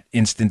who get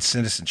instant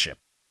citizenship.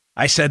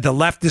 I said the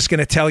left is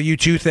going to tell you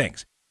 2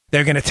 things.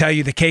 They're going to tell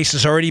you the case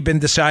has already been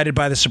decided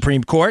by the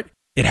Supreme Court.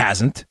 It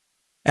hasn't.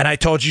 And I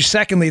told you,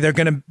 secondly, they're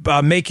going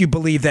to make you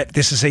believe that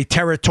this is a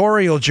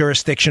territorial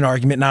jurisdiction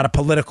argument, not a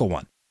political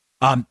one.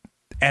 And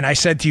I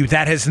said to you,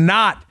 that has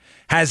not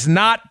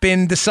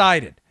been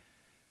decided.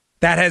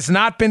 That has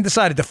not been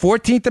decided. The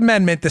 14th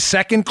Amendment, the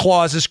second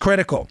clause is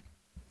critical.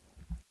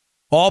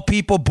 All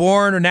people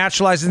born or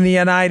naturalized in the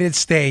United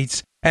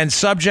States and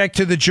subject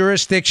to the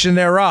jurisdiction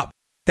thereof.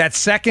 That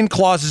second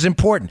clause is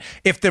important.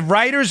 If the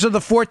writers of the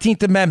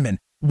 14th Amendment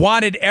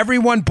wanted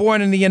everyone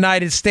born in the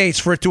United States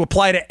for it to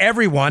apply to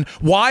everyone,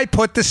 why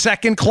put the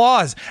second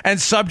clause and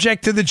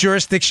subject to the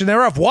jurisdiction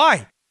thereof?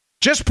 Why?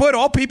 Just put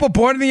all people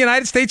born in the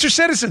United States are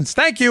citizens.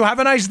 Thank you. Have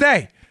a nice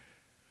day.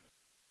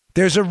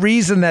 There's a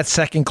reason that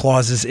second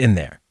clause is in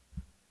there.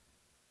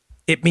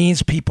 It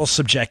means people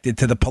subjected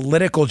to the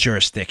political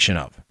jurisdiction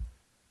of,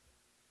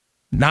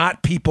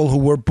 not people who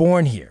were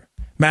born here.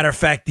 Matter of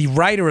fact, the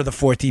writer of the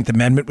 14th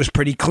Amendment was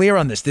pretty clear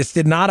on this. This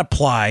did not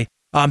apply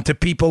to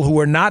people who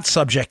were not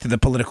subject to the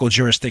political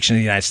jurisdiction of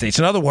the United States.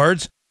 In other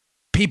words,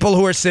 people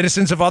who are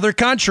citizens of other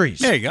countries.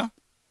 There you go.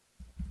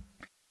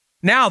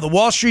 Now, the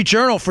Wall Street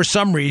Journal, for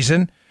some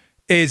reason,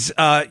 is,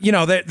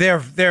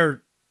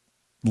 they're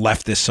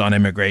leftists on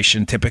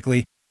immigration,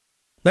 typically.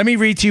 Let me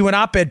read to you an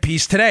op-ed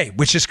piece today,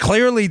 which is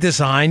clearly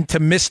designed to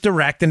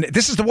misdirect. And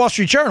this is the Wall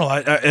Street Journal,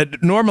 a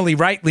normally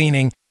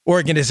right-leaning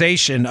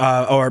organization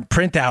or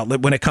print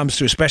outlet when it comes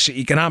to especially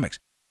economics.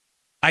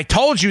 I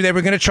told you they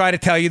were going to try to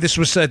tell you this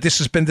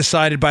has been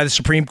decided by the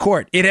Supreme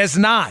Court. It has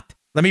not.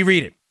 Let me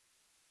read it.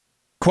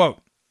 Quote,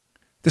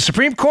 the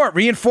Supreme Court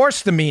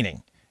reinforced the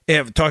meaning,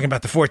 talking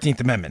about the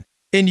 14th Amendment,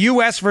 in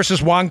U.S.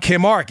 versus Wong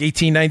Kim Ark,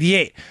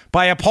 1898,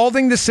 by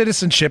upholding the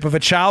citizenship of a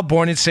child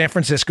born in San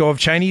Francisco of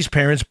Chinese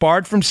parents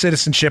barred from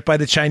citizenship by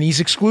the Chinese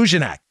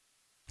Exclusion Act.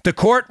 The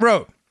court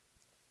wrote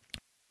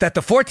that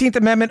the 14th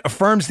Amendment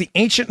affirms the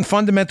ancient and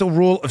fundamental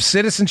rule of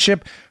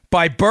citizenship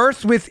by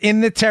birth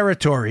within the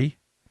territory,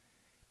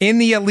 in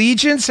the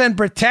allegiance and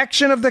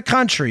protection of the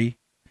country,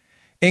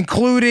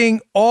 including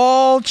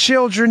all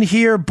children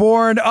here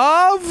born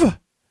of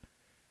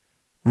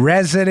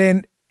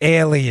resident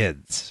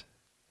aliens.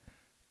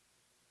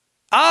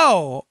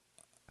 So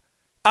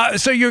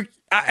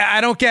I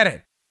don't get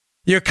it.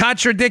 You're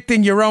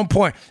contradicting your own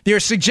point.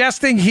 You're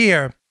suggesting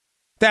here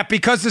that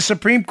because the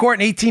Supreme Court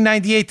in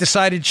 1898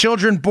 decided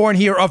children born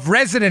here of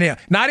resident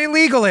aliens, not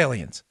illegal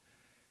aliens,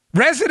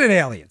 resident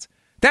aliens.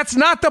 That's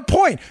not the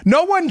point.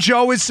 No one,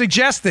 Joe, is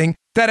suggesting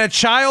that a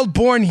child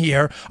born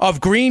here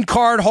of green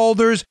card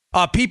holders,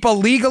 people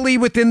legally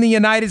within the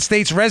United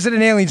States,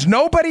 resident aliens,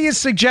 nobody is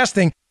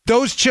suggesting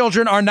those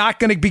children are not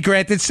going to be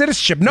granted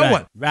citizenship. No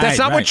one. That's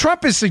not what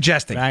Trump is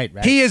suggesting.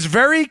 He is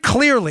very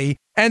clearly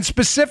and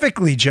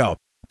specifically, Joe,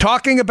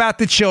 talking about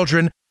the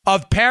children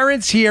of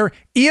parents here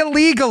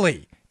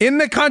illegally in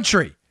the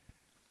country.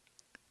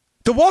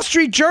 The Wall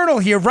Street Journal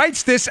here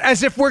writes this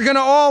as if we're going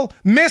to all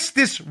miss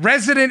this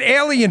resident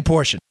alien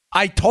portion.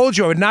 I told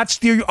you I would not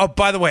steer you. Oh,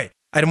 by the way,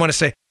 I didn't want to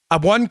say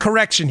one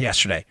correction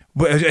yesterday,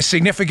 a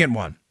significant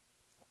one.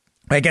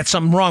 I get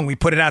something wrong. We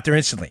put it out there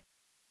instantly.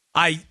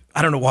 I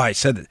don't know why I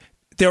said that.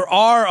 There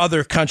are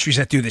other countries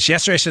that do this.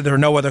 Yesterday I said there are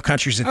no other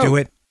countries that do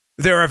it.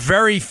 There are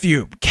very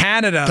few.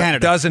 Canada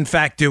does, in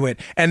fact, do it.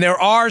 And there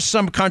are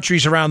some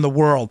countries around the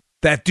world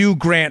that do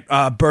grant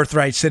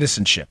birthright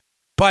citizenship.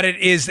 But it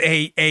is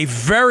a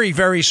very,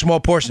 very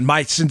small portion.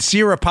 My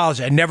sincere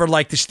apology. I never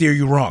like to steer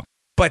you wrong.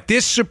 But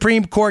this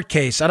Supreme Court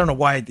case, I don't know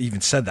why I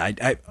even said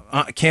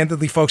that.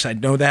 Candidly, folks, I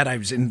know that. I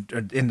was in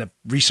the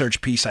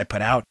research piece I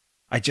put out.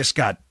 I just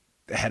got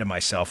ahead of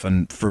myself,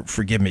 and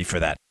forgive me for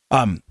that.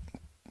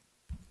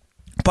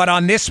 But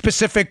on this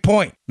specific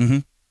point,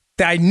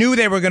 that I knew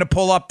they were going to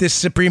pull up this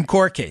Supreme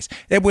Court case.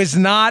 It was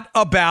not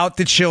about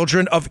the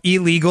children of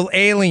illegal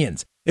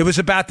aliens. It was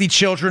about the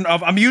children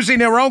of, I'm using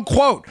their own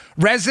quote,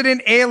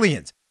 resident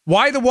aliens.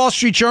 Why the Wall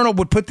Street Journal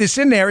would put this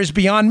in there is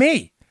beyond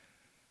me.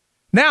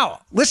 Now,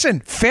 listen,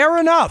 fair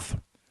enough.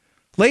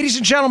 Ladies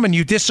and gentlemen,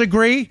 you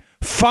disagree?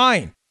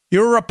 Fine.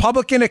 You're a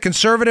Republican, a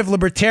conservative,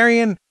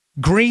 libertarian,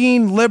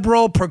 green,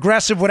 liberal,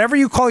 progressive, whatever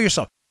you call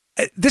yourself.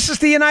 This is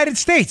the United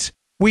States.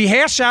 We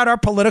hash out our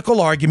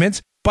political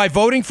arguments by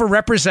voting for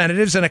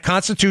representatives in a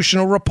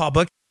constitutional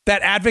republic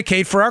that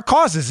advocate for our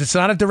causes. It's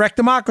not a direct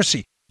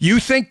democracy. You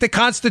think the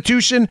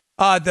Constitution,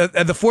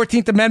 the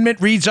 14th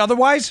Amendment reads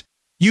otherwise?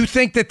 You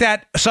think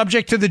that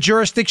subject to the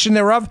jurisdiction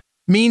thereof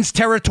means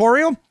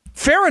territorial?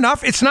 Fair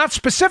enough. It's not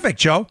specific,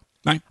 Joe.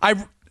 Right.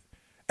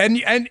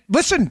 And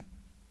listen,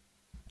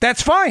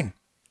 that's fine.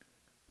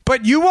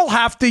 But you will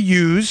have to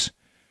use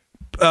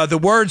the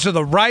words of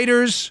the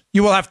writers.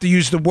 You will have to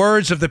use the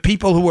words of the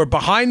people who were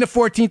behind the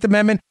 14th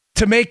Amendment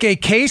to make a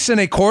case in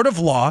a court of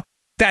law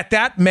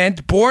that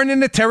meant born in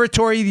the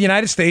territory of the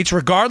United States,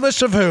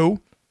 regardless of who,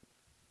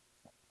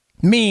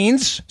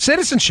 means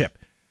citizenship.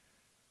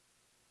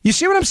 You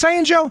see what I'm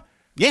saying, Joe?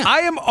 Yeah.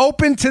 I am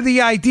open to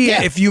the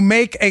idea if you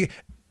make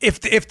if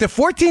the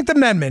 14th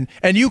Amendment,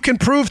 and you can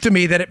prove to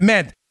me that it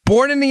meant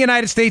born in the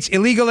United States,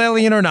 illegal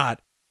alien or not,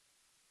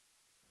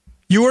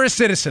 you were a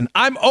citizen.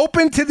 I'm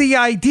open to the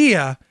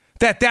idea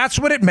that that's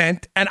what it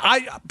meant, and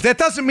that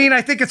doesn't mean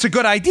I think it's a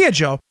good idea,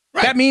 Joe.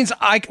 Right. That means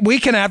we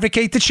can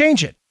advocate to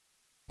change it.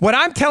 What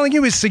I'm telling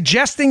you is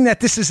suggesting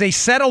that this is a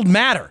settled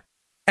matter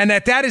and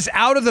that is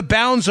out of the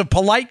bounds of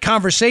polite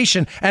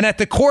conversation and that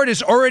the court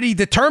has already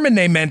determined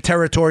they meant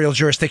territorial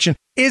jurisdiction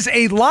is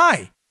a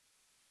lie.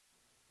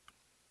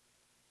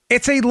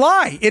 It's a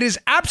lie. It is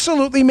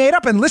absolutely made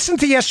up. And listen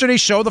to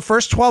yesterday's show, the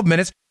first 12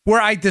 minutes, where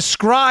I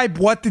describe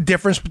what the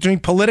difference between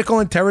political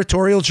and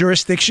territorial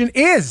jurisdiction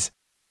is.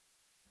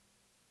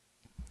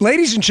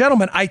 Ladies and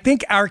gentlemen, I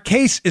think our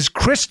case is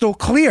crystal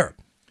clear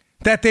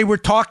that they were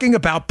talking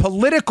about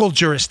political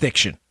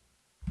jurisdiction.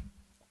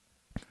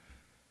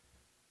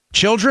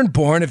 Children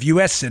born of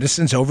U.S.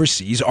 citizens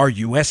overseas are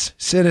U.S.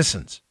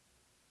 citizens.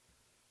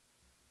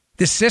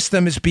 The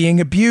system is being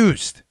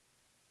abused.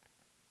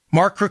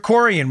 Mark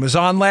Krikorian was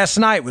on last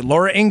night with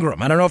Laura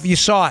Ingraham. I don't know if you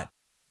saw it.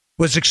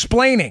 Was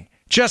explaining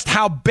just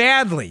how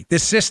badly the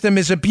system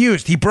is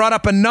abused. He brought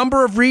up a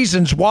number of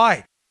reasons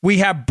why we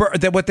have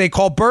what they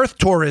call birth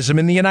tourism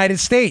in the United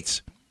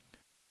States.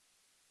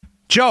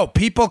 Joe,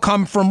 people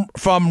come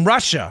from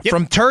Russia,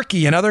 from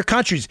Turkey and other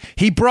countries.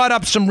 He brought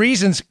up some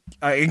reasons.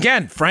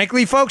 Again,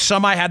 frankly, folks,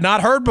 some I had not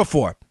heard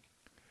before.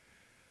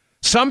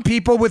 Some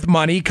people with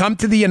money come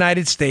to the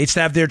United States to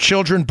have their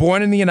children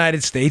born in the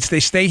United States. They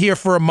stay here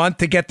for a month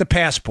to get the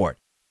passport.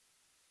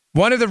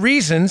 One of the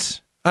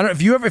reasons, I don't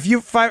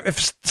know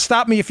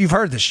stop me if you've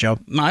heard this, Joe.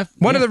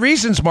 One of the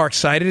reasons Mark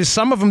cited is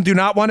some of them do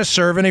not want to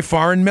serve in a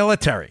foreign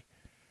military.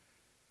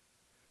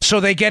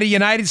 So they get a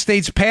United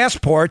States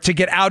passport to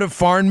get out of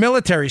foreign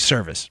military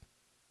service.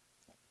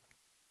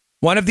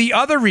 One of the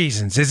other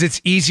reasons is it's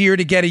easier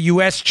to get a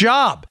U.S.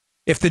 job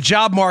if the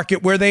job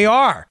market where they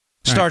are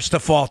starts to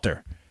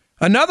falter.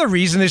 Another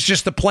reason is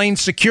just the plain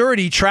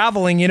security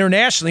traveling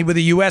internationally with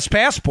a U.S.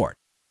 passport.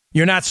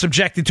 You're not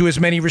subjected to as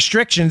many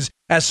restrictions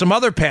as some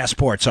other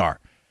passports are.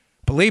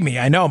 Believe me,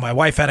 I know. My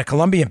wife had a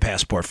Colombian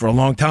passport for a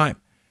long time.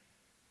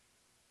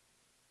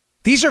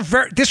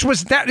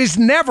 That is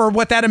never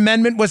what that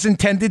amendment was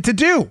intended to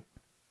do.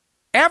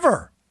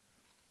 Ever.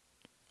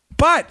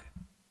 But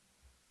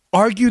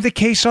argue the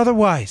case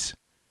otherwise.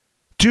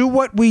 Do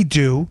what we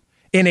do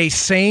in a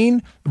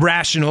sane,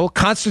 rational,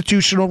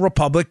 constitutional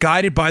republic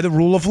guided by the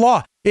rule of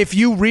law. If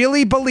you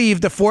really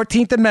believe the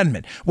 14th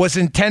Amendment was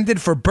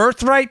intended for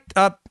birthright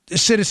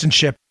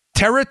citizenship,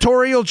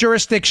 territorial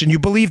jurisdiction, you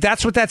believe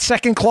that's what that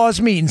second clause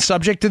means,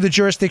 subject to the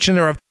jurisdiction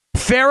thereof,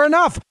 fair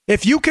enough.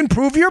 If you can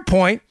prove your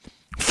point,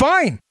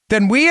 fine.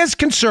 Then we as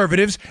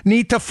conservatives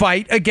need to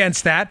fight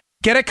against that,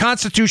 get a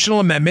constitutional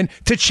amendment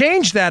to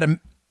change that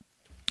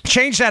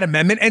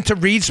amendment and to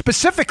read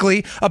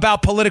specifically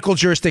about political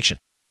jurisdiction.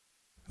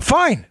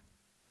 Fine.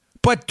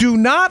 But do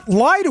not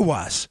lie to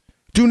us.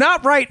 Do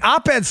not write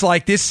op-eds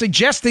like this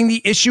suggesting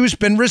the issue has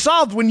been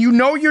resolved when you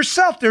know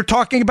yourself they're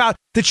talking about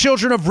the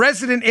children of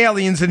resident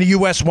aliens in the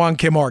U.S. Wong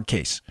Kim Ark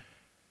case.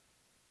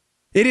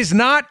 It is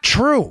not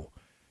true.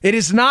 It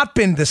has not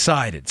been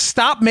decided.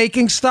 Stop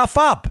making stuff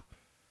up.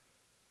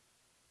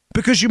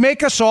 Because you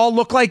make us all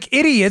look like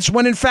idiots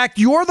when in fact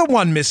you're the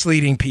one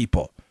misleading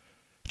people.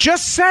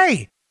 Just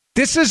say,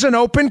 this is an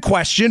open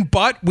question,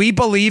 but we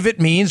believe it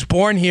means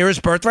born here is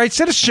birthright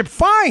citizenship.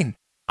 Fine.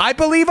 I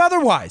believe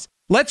otherwise.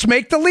 Let's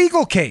make the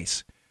legal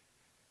case.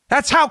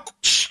 That's how,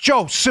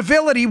 Joe,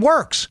 civility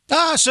works.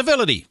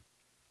 Civility.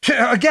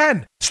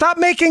 Again, stop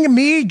making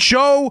me,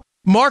 Joe,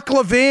 Mark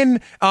Levin,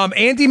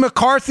 Andy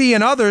McCarthy,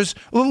 and others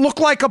look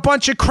like a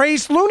bunch of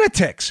crazed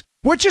lunatics.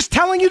 We're just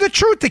telling you the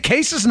truth. The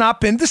case has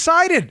not been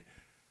decided.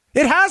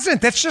 It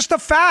hasn't. That's just a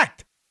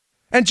fact.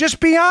 And just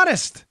be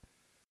honest.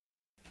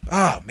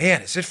 Oh,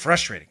 man, is it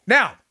frustrating.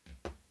 Now,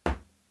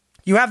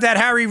 you have that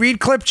Harry Reid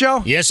clip,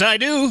 Joe? Yes, I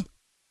do. In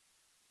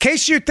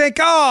case you think,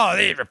 oh,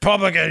 the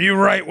Republican, you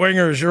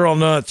right-wingers, you're all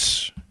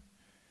nuts.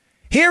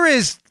 Here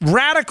is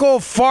radical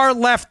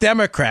far-left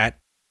Democrat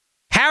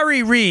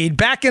Harry Reid,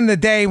 back in the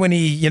day when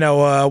he,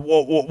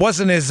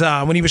 wasn't as,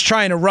 when he was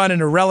trying to run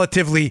in a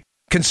relatively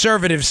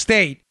conservative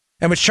state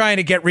and was trying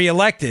to get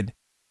reelected.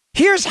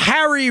 Here's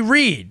Harry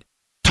Reid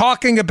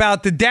talking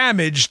about the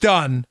damage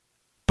done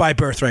by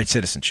birthright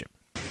citizenship.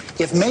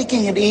 If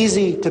making it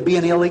easy to be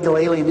an illegal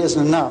alien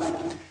isn't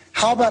enough,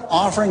 how about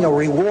offering a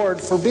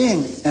reward for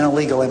being an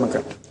illegal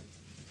immigrant?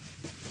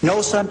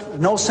 No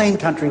sane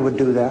country would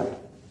do that,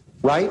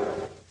 right?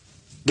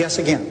 Guess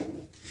again.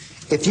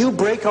 If you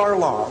break our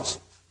laws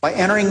by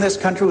entering this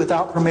country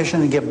without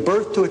permission and give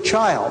birth to a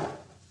child,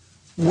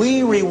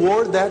 we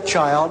reward that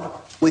child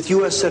with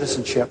U.S.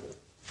 citizenship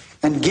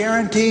and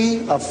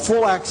guarantee of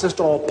full access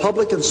to all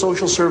public and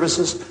social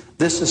services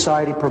this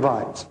society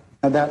provides.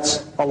 And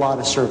that's a lot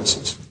of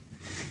services.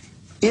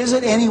 Is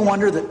it any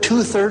wonder that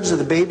 2/3 of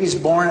the babies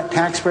born at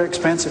taxpayer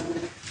expense at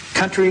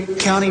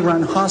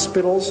county-run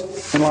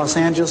hospitals in Los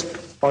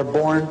Angeles are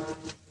born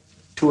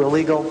to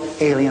illegal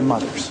alien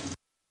mothers?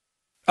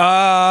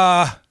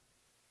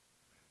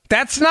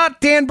 That's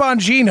not Dan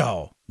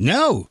Bongino.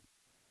 No.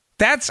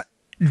 That's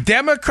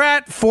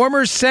Democrat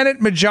former Senate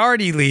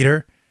Minority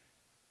Leader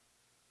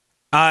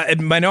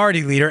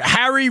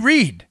Harry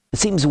Reid. It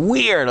seems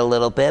weird a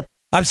little bit.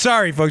 I'm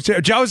sorry, folks.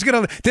 Joe's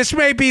going to... This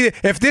may be...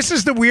 If this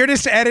is the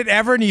weirdest edit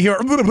ever and you hear...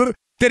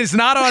 That is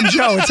not on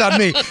Joe. It's on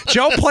me.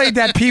 Joe played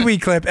that Pee-wee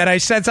clip and I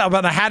said something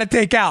about I had to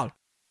take out.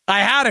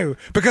 I had to.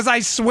 Because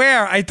I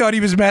swear I thought he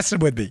was messing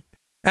with me.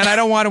 And I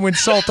don't want to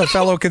insult a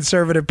fellow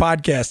conservative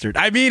podcaster.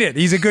 I mean it.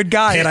 He's a good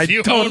guy. If and I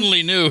you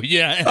only knew,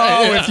 yeah.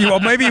 Oh, if you...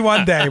 Well, maybe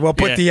one day we'll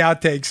put the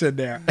outtakes in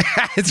there.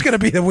 It's going to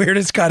be the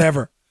weirdest cut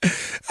ever.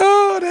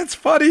 Oh, that's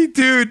funny,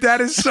 dude.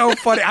 That is so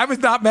funny. I was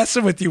not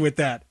messing with you with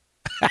that.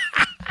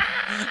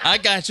 I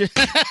got you.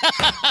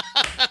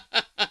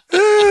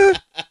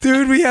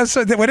 Dude, we have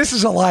so... Well, this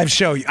is a live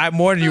show. I'm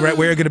warning you, right?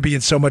 We're going to be in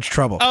so much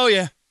trouble. Oh,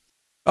 yeah.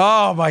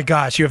 Oh, my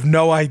gosh. You have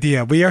no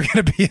idea. We are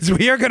going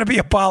to be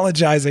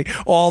apologizing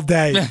all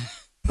day.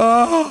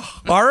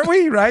 Oh, aren't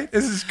we? Right?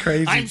 This is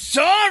crazy. I'm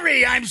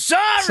sorry.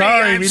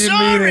 Sorry, we didn't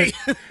mean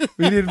it.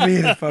 We didn't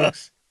mean it,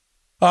 folks.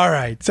 All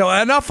right. So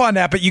enough on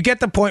that, but you get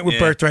the point with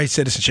birthright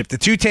citizenship. The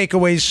two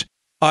takeaways,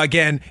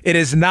 again, it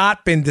has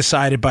not been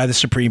decided by the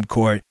Supreme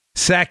Court.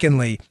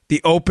 Secondly,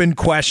 the open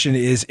question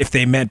is if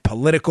they meant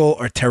political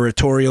or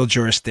territorial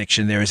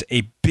jurisdiction. There is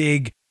a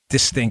big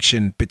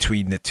distinction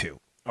between the two.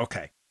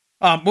 Okay.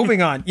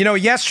 Moving on.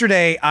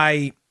 Yesterday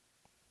I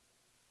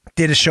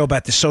did a show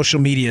about the social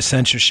media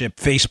censorship,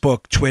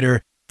 Facebook,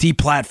 Twitter,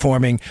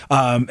 deplatforming.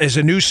 There's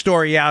a news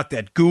story out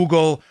that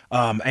Google,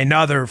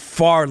 another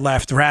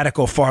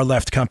radical far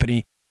left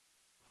company,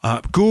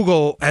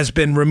 Google has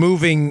been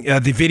removing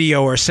the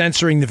video or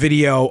censoring the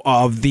video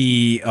of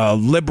the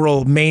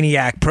liberal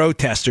maniac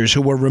protesters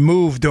who were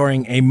removed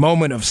during a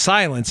moment of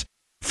silence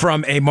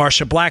from a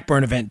Marsha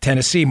Blackburn event in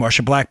Tennessee.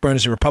 Marsha Blackburn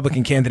is a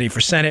Republican candidate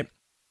for Senate.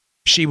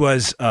 She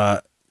was,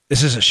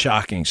 this is a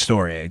shocking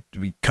story.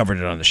 We covered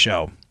it on the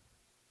show.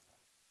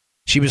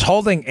 She was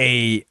holding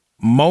a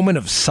moment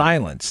of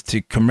silence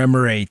to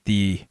commemorate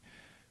the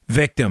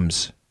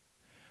victims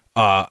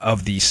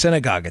of the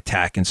synagogue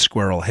attack in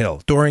Squirrel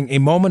Hill. During a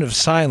moment of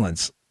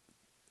silence,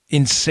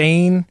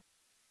 insane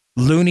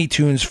Looney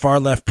Tunes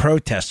far-left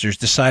protesters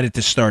decided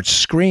to start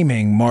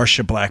screaming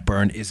Marsha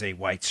Blackburn is a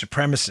white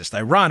supremacist.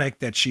 Ironic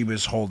that she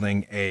was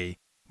holding a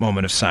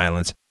moment of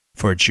silence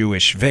for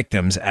Jewish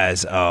victims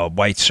as a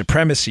white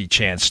supremacy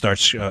chant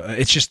starts.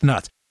 It's just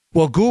nuts.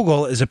 Well,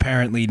 Google is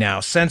apparently now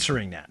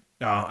censoring that.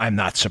 I'm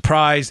not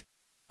surprised.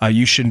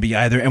 You shouldn't be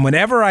either. And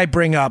whenever I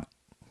bring up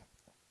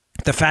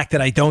the fact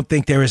that I don't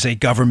think there is a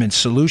government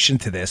solution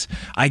to this,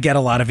 I get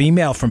a lot of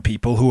email from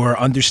people who are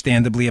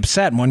understandably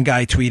upset. And one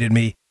guy tweeted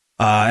me,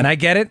 and I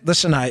get it.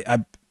 Listen,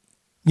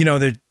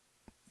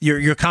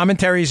 your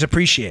commentary is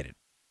appreciated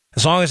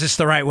as long as it's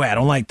the right way.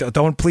 I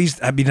don't please.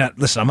 I mean,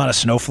 listen, I'm not a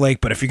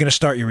snowflake, but if you're going to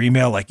start your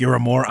email like you're a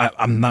more,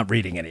 I'm not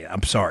reading any.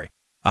 I'm sorry.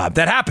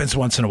 That happens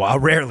once in a while.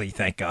 Rarely,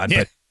 thank God.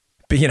 Yeah.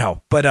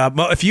 But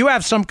if you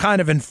have some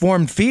kind of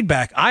informed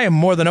feedback, I am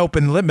more than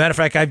open. Matter of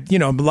fact,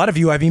 a lot of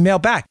you I've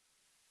emailed back.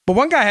 But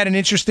one guy had an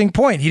interesting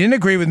point. He didn't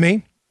agree with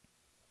me.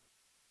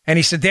 And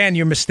he said, Dan,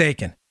 you're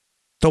mistaken.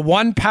 The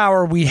one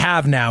power we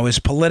have now is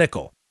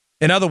political.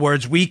 In other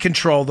words, we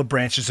control the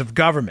branches of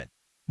government.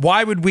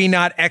 Why would we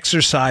not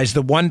exercise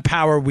the one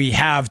power we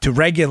have to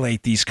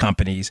regulate these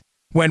companies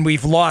when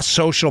we've lost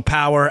social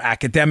power,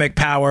 academic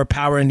power,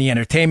 power in the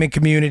entertainment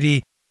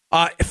community?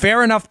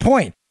 Fair enough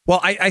point. Well,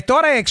 I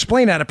thought I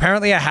explained that.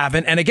 Apparently I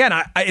haven't. And again,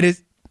 it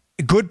is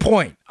a good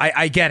point.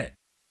 I get it.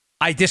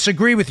 I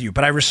disagree with you,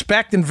 but I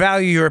respect and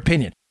value your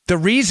opinion. The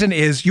reason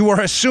is you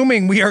are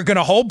assuming we are going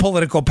to hold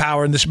political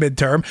power in this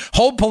midterm,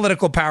 hold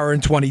political power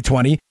in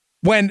 2020,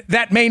 when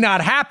that may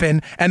not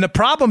happen. And the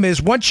problem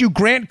is once you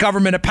grant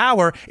government a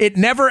power, it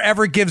never,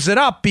 ever gives it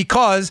up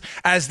because,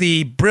 as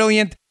the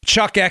brilliant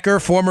Chuck Ecker,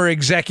 former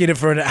executive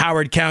for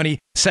Howard County,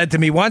 said to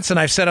me once, and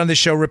I've said on this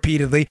show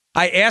repeatedly,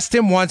 I asked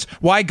him once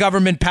why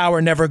government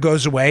power never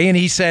goes away. And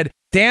he said,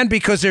 Dan,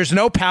 because there's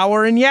no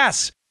power in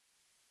yes.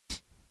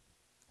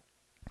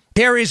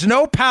 There is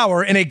no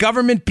power in a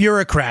government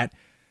bureaucrat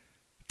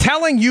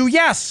telling you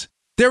yes.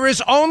 There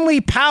is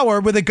only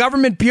power with a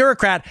government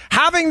bureaucrat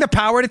having the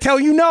power to tell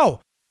you no.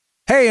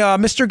 Hey,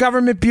 Mr.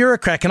 Government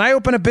Bureaucrat, can I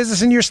open a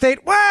business in your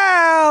state?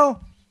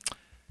 Well,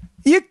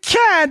 you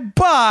can,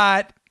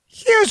 but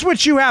here's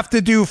what you have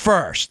to do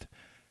first.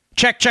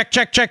 Check, check,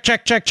 check, check,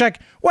 check, check,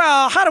 check.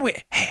 Well, how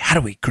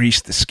do we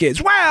grease the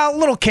skids? Well, a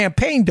little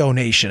campaign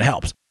donation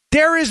helps.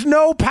 There is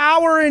no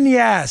power in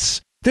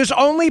yes. There's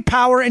only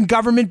power in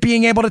government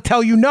being able to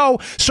tell you no,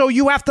 so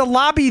you have to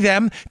lobby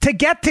them to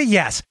get to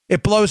yes.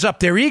 It blows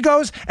up their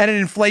egos and it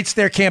inflates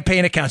their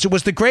campaign accounts. It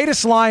was the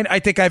greatest line I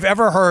think I've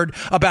ever heard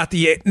about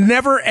the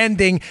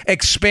never-ending,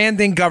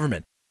 expanding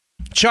government.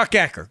 Chuck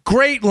Ecker,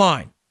 great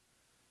line.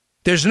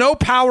 There's no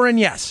power in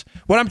yes.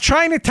 What I'm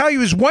trying to tell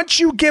you is once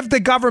you give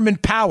the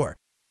government power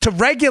to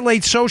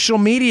regulate social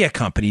media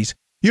companies,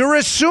 you're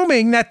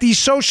assuming that these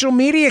social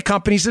media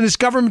companies and this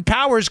government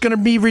power is going to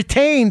be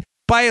retained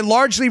by a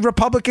largely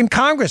Republican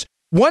Congress.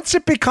 Once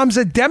it becomes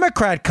a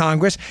Democrat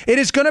Congress, it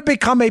is going to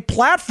become a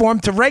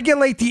platform to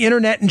regulate the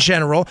internet in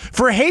general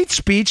for hate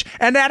speech.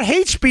 And that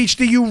hate speech,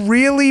 do you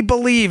really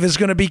believe is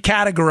going to be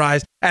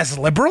categorized as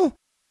liberal?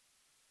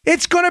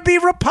 It's going to be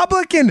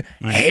Republican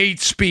hate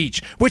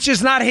speech, which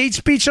is not hate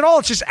speech at all.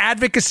 It's just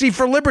advocacy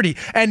for liberty.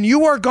 And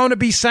you are going to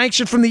be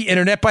sanctioned from the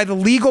internet by the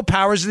legal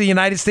powers of the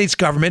United States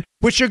government,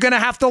 which you're going to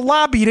have to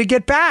lobby to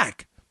get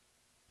back.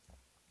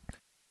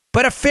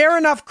 But a fair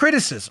enough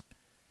criticism.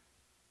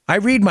 I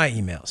read my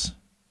emails,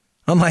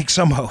 unlike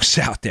some hosts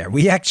out there.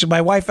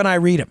 My wife and I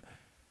read them.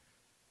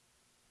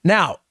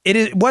 Now,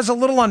 it was a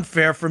little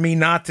unfair for me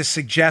not to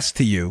suggest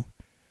to you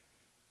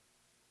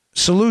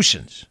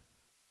solutions.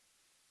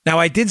 Now,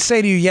 I did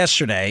say to you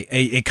yesterday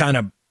a kind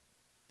of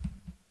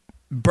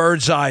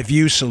bird's eye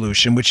view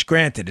solution, which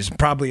granted is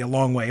probably a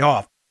long way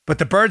off. But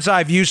the bird's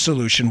eye view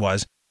solution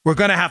was we're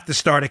going to have to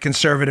start a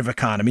conservative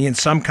economy and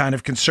some kind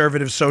of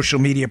conservative social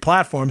media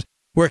platforms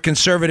where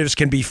conservatives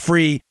can be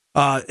free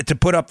to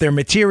put up their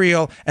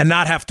material and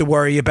not have to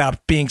worry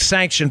about being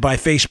sanctioned by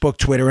Facebook,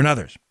 Twitter, and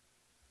others.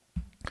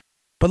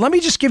 But let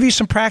me just give you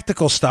some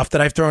practical stuff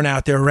that I've thrown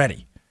out there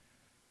already.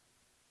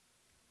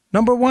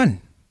 Number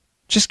one,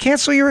 just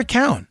cancel your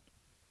account.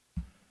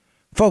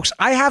 Folks,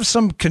 I have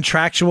some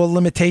contractual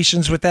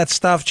limitations with that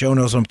stuff. Joe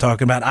knows what I'm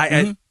talking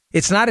about.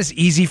 It's not as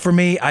easy for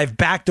me. I've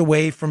backed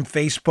away from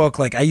Facebook.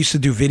 Like I used to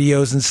do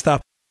videos and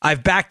stuff.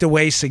 I've backed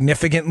away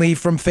significantly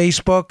from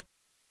Facebook.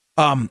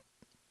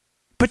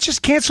 But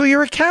just cancel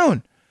your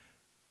account.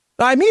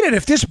 I mean it.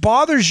 If this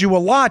bothers you a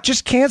lot,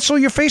 just cancel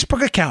your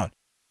Facebook account.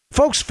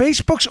 Folks,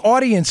 Facebook's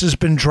audience has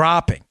been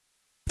dropping.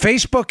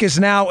 Facebook is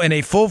now in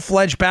a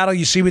full-fledged battle.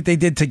 You see what they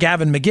did to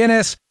Gavin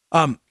McInnes.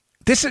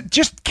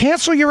 Just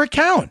cancel your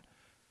account.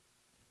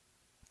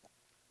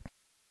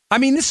 I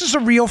mean, this is a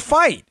real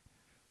fight,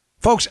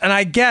 folks, and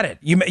I get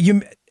it.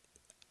 The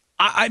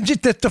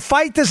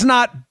fight does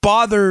not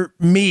bother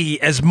me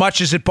as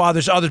much as it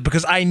bothers others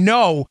because I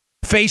know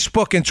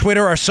Facebook and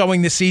Twitter are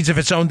sowing the seeds of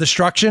its own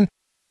destruction.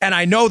 And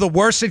I know the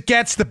worse it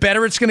gets, the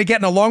better it's going to get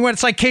in the long run.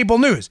 It's like cable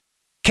news.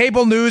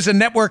 Cable news and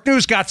network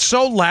news got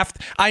so left.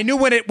 I knew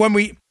what is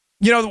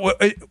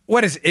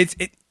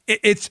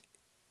it?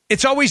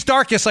 It's always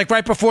darkest, like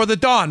right before the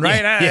dawn,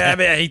 right? Yeah.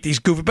 I hate these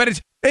goofy,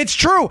 but it's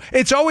true.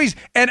 It's always,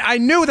 and I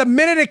knew the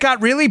minute it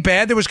got really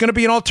bad, there was going to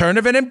be an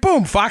alternative, and then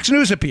boom, Fox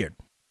News appeared.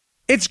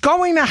 It's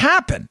going to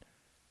happen.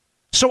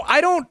 So I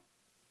don't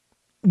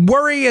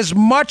worry as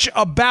much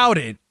about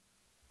it.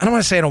 I don't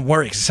want to say I don't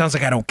worry because it sounds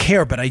like I don't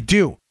care, but I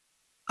do.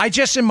 I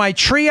just, in my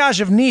triage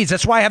of needs,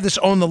 that's why I have this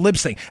own the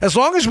libs thing. As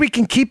long as we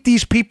can keep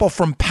these people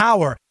from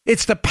power,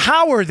 it's the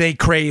power they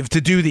crave to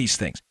do these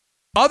things.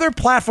 Other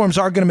platforms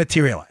are going to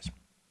materialize.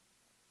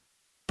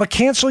 But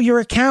cancel your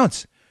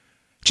accounts.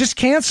 Just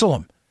cancel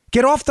them.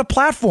 Get off the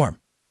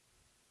platform.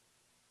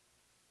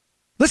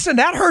 Listen,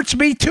 that hurts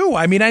me too.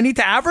 I mean, I need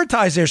to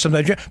advertise there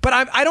sometimes, but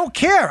I don't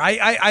care.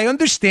 I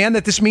understand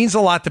that this means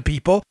a lot to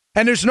people,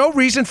 and there's no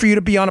reason for you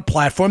to be on a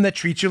platform that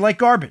treats you like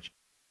garbage.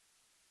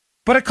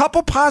 But a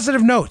couple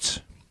positive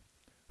notes.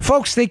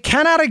 Folks, they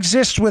cannot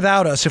exist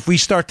without us if we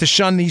start to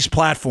shun these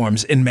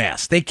platforms en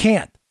masse. They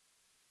can't.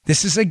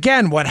 This is,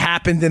 again, what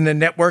happened in the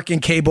network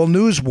and cable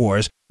news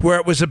wars, where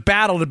it was a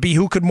battle to be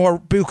who could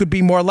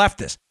be more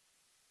leftist.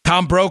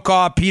 Tom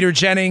Brokaw, Peter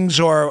Jennings,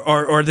 or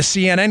the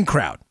CNN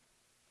crowd.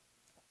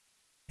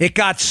 It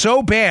got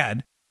so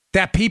bad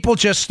that people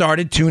just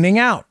started tuning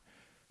out.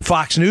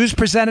 Fox News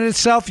presented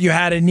itself. You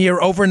had a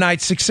near overnight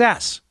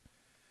success.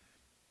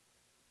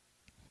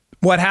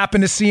 What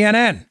happened to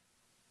CNN?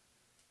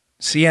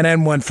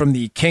 CNN went from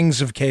the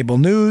kings of cable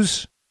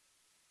news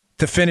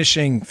to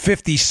finishing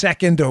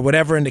 52nd or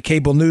whatever in the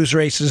cable news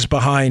races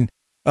behind,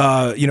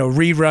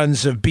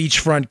 reruns of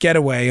Beachfront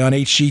Getaway on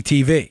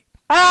HGTV.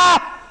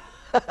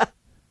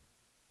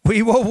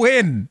 We will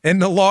win in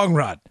the long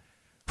run.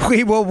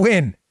 We will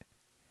win.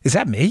 Is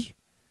that me?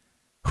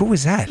 Who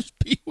was that?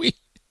 Pee-wee.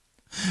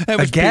 That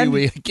was again?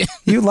 Pee-wee again.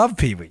 You love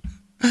Pee-wee.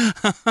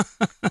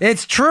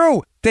 It's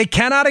true. They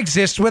cannot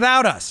exist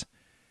without us.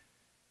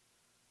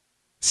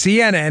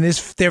 CNN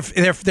is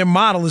their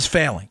model is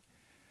failing.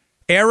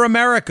 Air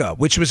America,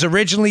 which was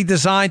originally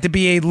designed to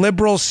be a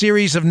liberal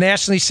series of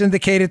nationally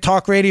syndicated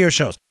talk radio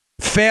shows,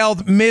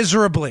 failed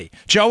miserably.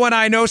 Joe and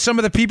I know some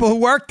of the people who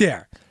work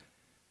there.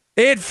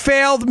 It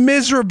failed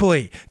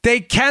miserably. They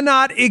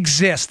cannot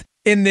exist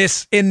in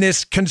this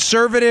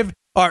conservative,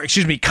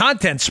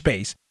 content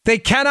space. They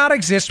cannot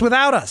exist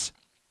without us.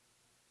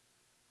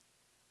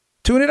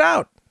 Tune it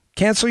out.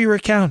 Cancel your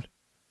account.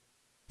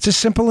 It's as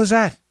simple as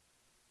that.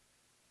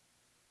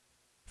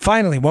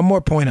 Finally, one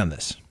more point on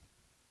this.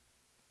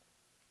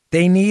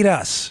 They need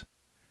us.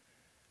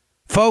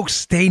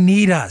 Folks, they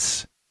need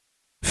us.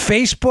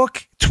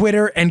 Facebook,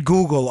 Twitter, and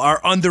Google are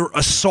under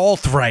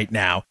assault right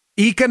now,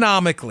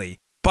 economically,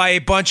 by a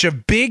bunch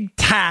of big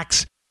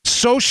tax,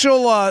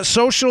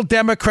 social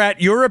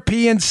democrat,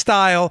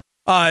 European-style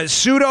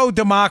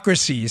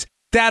pseudo-democracies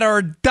that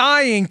are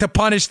dying to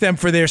punish them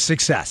for their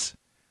success.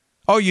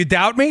 Oh, you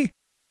doubt me?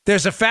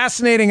 There's a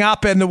fascinating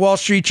op-ed in the Wall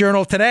Street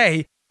Journal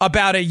today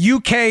about a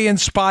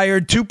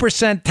UK-inspired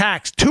 2%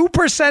 tax.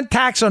 2%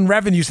 tax on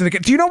revenues.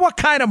 Do you know what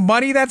kind of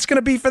money that's going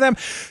to be for them?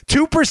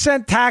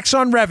 2% tax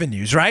on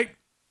revenues, right?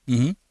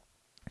 Mm-hmm.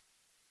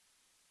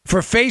 For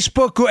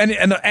Facebook,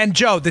 and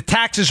Joe, the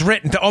tax is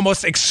written to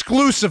almost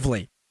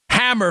exclusively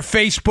hammer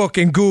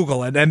Facebook and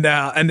Google and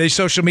the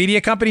social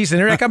media companies,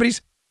 internet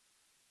companies.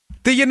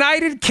 The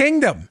United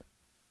Kingdom,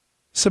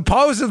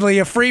 supposedly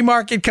a free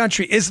market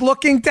country, is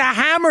looking to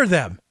hammer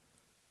them.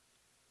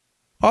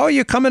 Oh,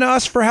 you coming to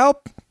us for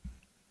help?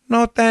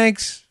 No,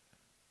 thanks.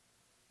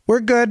 We're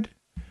good.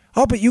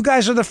 Oh, but you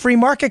guys are the free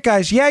market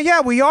guys.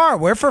 Yeah, we are.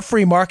 We're for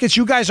free markets.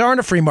 You guys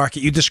aren't a free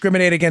market. You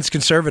discriminate against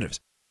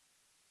conservatives.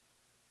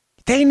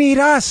 They need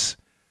us.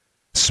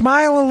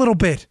 Smile a little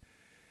bit.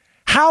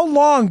 How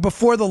long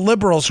before the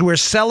liberals who are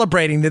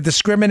celebrating the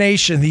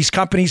discrimination these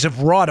companies have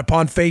wrought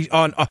upon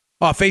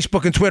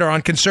Facebook and Twitter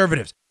on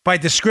conservatives by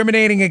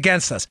discriminating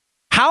against us?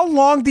 How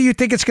long do you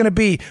think it's going to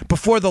be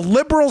before the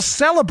liberals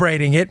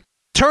celebrating it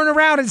turn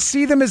around and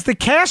see them as the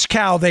cash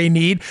cow they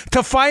need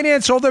to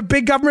finance all their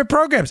big government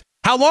programs?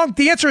 How long?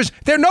 The answer is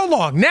they're no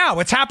long. Now.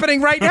 It's happening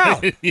right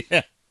now.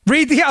 Yeah.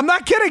 I'm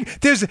not kidding.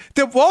 There's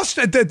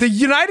the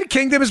United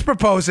Kingdom is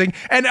proposing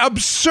an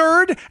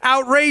absurd,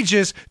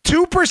 outrageous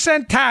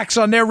 2% tax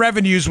on their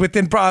revenues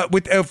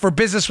for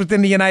business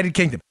within the United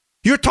Kingdom.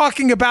 You're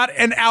talking about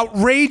an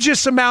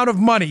outrageous amount of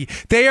money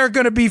they are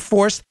going to be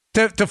forced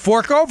to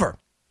fork over.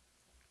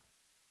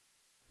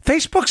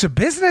 Facebook's a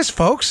business,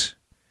 folks.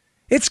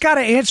 It's got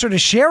to answer to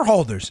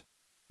shareholders.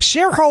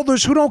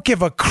 Shareholders who don't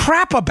give a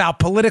crap about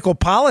partisan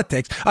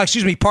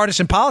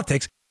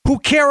politics, who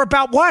care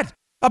about what?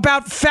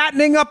 About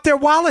fattening up their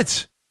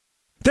wallets.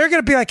 They're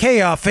going to be like, hey,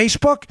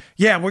 Facebook,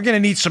 yeah, we're going to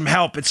need some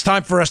help. It's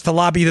time for us to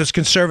lobby those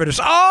conservatives.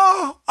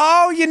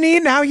 Oh, you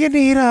need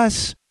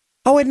us.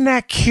 Oh, isn't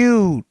that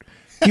cute?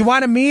 You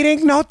want a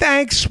meeting? No,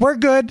 thanks. We're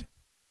good.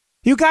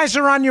 You guys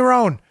are on your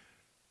own.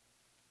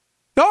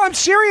 No, I'm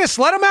serious.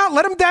 Let them out.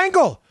 Let them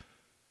dangle.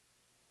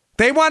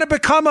 They want to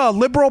become a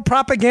liberal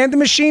propaganda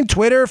machine,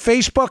 Twitter,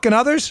 Facebook, and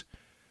others.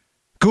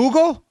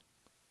 Google?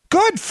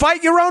 Good.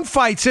 Fight your own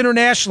fights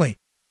internationally.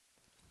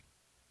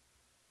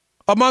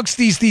 Amongst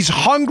these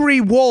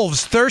hungry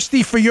wolves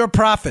thirsty for your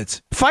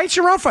profits. Fight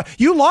your own fight.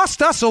 You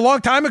lost us a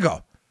long time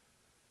ago.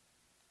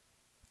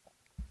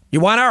 You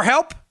want our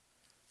help?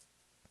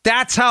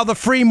 That's how the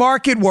free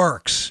market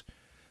works.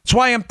 That's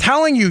why I'm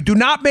telling you, do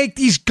not make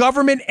these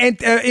government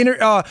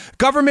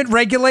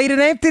regulated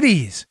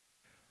entities.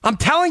 I'm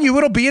telling you,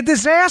 it'll be a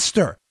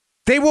disaster.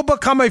 They will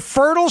become a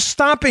fertile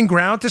stomping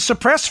ground to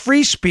suppress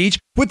free speech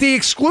with the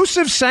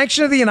exclusive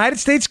sanction of the United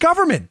States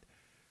government.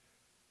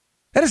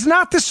 That is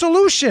not the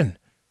solution.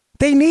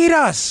 They need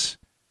us.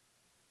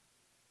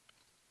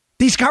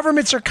 These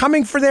governments are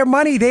coming for their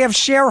money. They have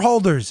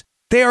shareholders.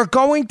 They are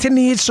going to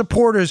need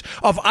supporters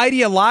of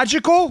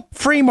ideological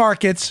free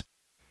markets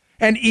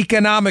and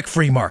economic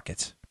free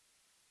markets.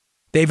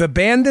 They've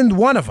abandoned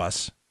one of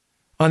us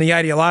on the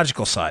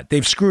ideological side.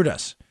 They've screwed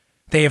us.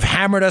 They have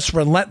hammered us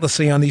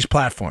relentlessly on these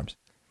platforms.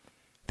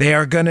 They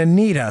are going to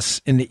need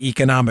us in the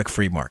economic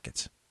free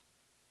markets.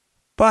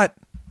 But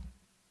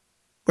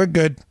we're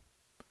good.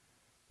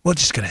 We're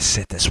just going to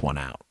sit this one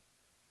out.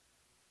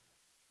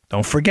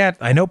 Don't forget,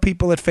 I know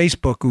people at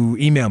Facebook who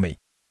email me,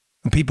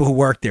 and people who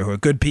work there who are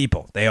good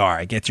people. They are.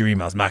 I get your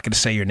emails. I'm not going to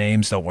say your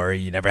names. Don't worry.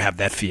 You never have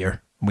that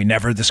fear. We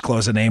never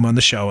disclose a name on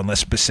the show unless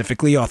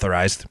specifically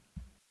authorized.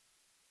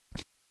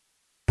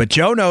 But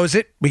Joe knows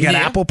it. We got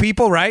Apple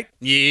people, right?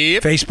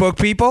 Yep. Facebook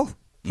people.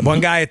 Mm-hmm. One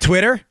guy at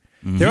Twitter.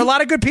 Mm-hmm. There are a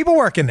lot of good people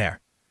working there.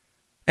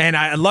 And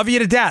I love you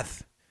to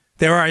death.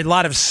 There are a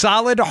lot of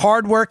solid,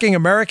 hardworking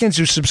Americans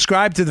who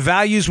subscribe to the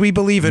values we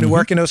believe in who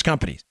work in those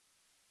companies.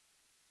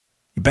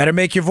 You better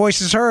make your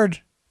voices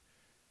heard.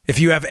 If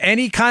you have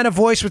any kind of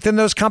voice within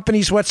those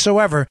companies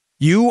whatsoever,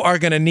 you are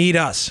going to need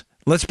us.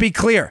 Let's be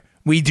clear.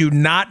 We do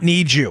not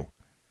need you.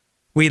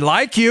 We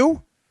like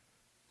you.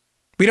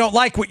 We don't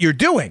like what you're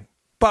doing,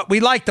 but we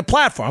like the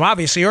platform,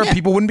 obviously, or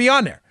people wouldn't be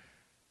on there.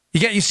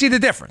 You see the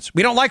difference.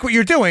 We don't like what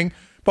you're doing,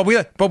 but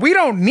we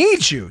don't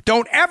need you.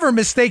 Don't ever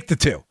mistake the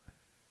two.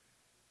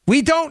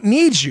 We don't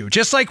need you,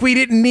 just like we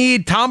didn't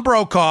need Tom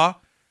Brokaw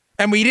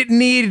and we didn't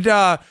need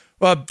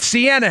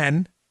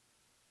CNN.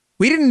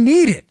 We didn't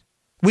need it.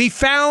 We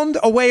found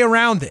a way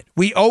around it.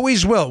 We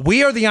always will.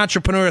 We are the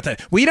entrepreneurial thing.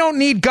 We don't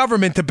need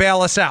government to bail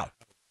us out.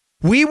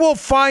 We will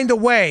find a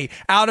way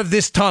out of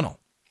this tunnel.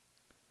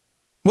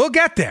 We'll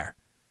get there.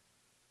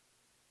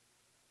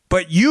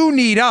 But you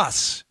need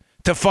us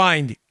to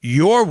find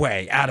your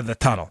way out of the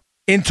tunnel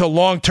into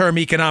long-term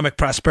economic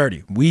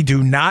prosperity. We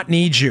do not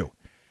need you.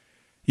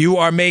 You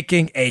are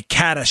making a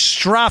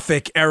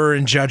catastrophic error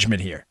in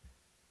judgment here.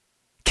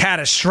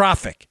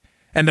 Catastrophic.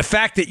 And the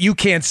fact that you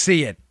can't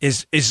see it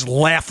is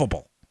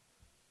laughable.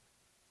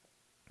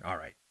 All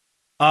right.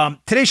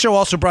 Today's show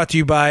also brought to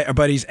you by our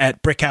buddies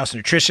at Brickhouse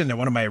Nutrition. They're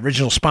one of my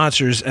original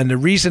sponsors, and the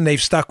reason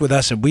they've stuck with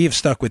us and we have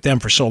stuck with them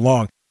for so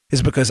long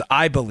is because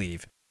I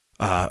believe,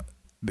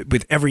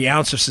 with every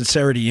ounce of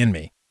sincerity in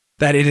me,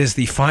 that it is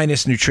the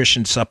finest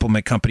nutrition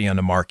supplement company on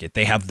the market.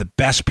 They have the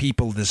best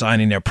people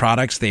designing their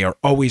products. They are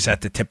always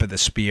at the tip of the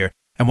spear.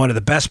 And one of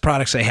the best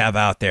products they have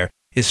out there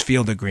is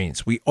Field of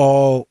Greens. We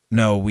all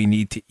know we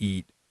need to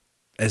eat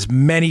as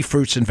many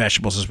fruits and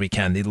vegetables as we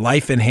can. The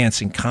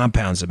life-enhancing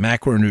compounds, the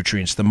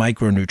macronutrients, the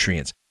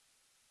micronutrients.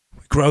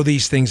 We grow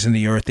these things in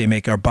the earth. They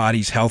make our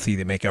bodies healthy.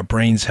 They make our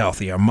brains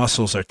healthy, our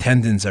muscles, our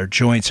tendons, our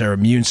joints, our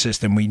immune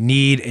system. We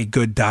need a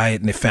good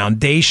diet, and the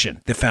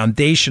foundation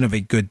of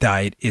a good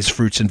diet is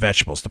fruits and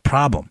vegetables. The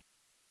problem,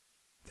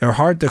 they're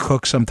hard to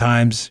cook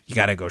sometimes. You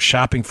got to go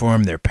shopping for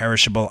them. They're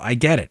perishable. I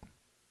get it.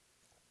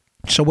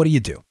 So what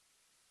do?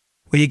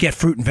 Well, you get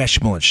fruit and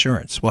vegetable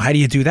insurance. Well, how do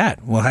you do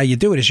that? Well, how you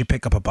do it is you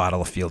pick up a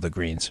bottle of Field of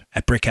Greens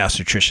at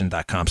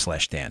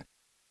brickhousenutrition.com/Dan.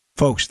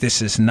 Folks,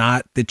 this is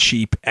not the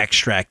cheap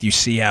extract you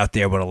see out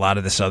there with a lot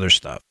of this other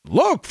stuff.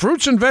 Look,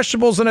 fruits and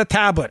vegetables in a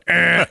tablet.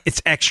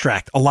 It's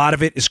extract. A lot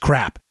of it is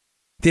crap.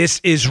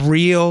 This is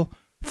real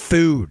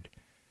food.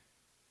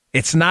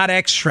 It's not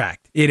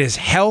extract. It is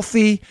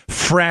healthy,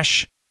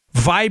 fresh,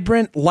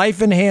 vibrant,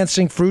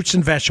 life-enhancing fruits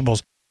and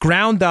vegetables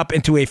ground up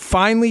into a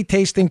finely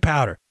tasting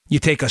powder. You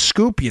take a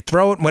scoop, you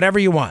throw it in whatever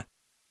you want.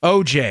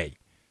 OJ,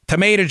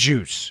 tomato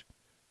juice,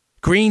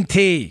 green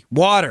tea,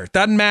 water,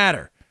 doesn't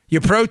matter.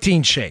 Your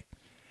protein shake.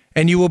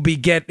 And you will be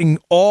getting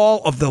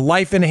all of the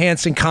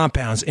life-enhancing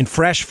compounds in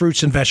fresh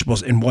fruits and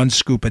vegetables in one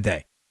scoop a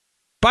day.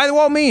 By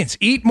all means,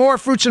 eat more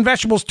fruits and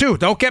vegetables too.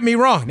 Don't get me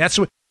wrong.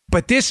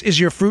 But this is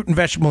your fruit and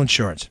vegetable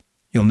insurance.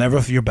 You'll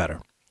never feel better.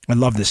 I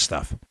love this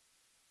stuff.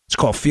 It's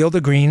called Field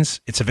of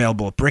Greens. It's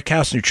available at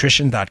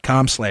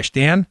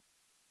brickhousenutrition.com/Dan.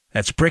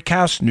 That's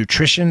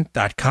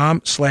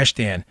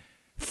brickhousenutrition.com/Dan.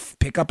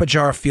 Pick up a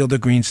jar of Field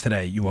of Greens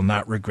today. You will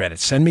not regret it.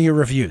 Send me your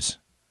reviews.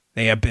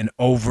 They have been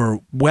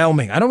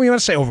overwhelming. I don't even want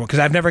to say over because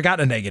I've never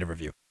gotten a negative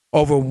review.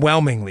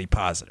 Overwhelmingly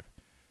positive.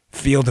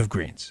 Field of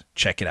Greens.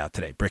 Check it out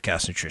today.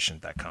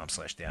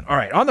 brickhousenutrition.com/Dan. All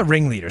right, on the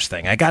ringleaders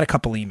thing, I got a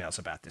couple emails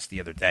about this the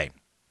other day.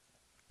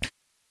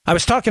 I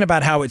was talking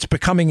about how it's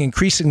becoming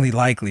increasingly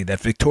likely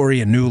that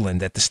Victoria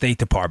Nuland at the State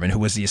Department, who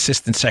was the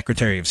Assistant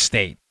Secretary of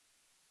State,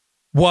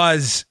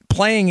 was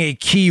playing a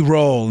key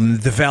role in the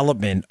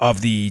development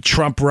of the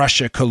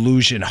Trump-Russia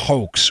collusion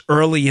hoax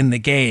early in the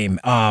game.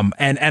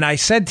 And I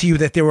said to you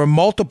that there were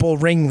multiple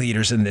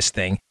ringleaders in this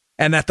thing,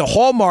 and that the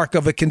hallmark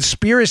of a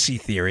conspiracy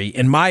theory,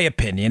 in my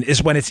opinion,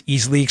 is when it's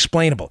easily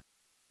explainable.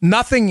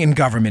 Nothing in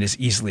government is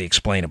easily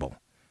explainable.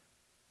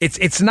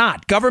 It's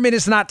not. Government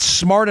is not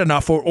smart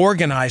enough or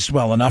organized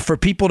well enough for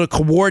people to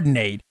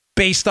coordinate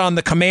based on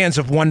the commands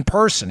of one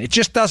person. It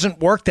just doesn't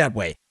work that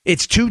way.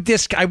 It's too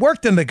I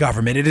worked in the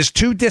government. It is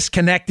too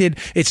disconnected.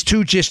 It's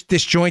too just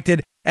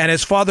disjointed. And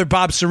as Father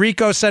Bob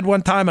Sirico said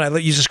one time, and I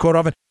use this quote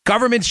often,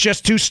 government's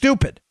just too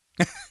stupid.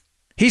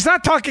 He's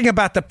not talking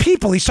about the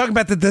people. He's talking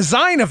about the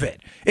design of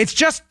it. It's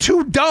just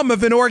too dumb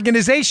of an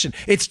organization.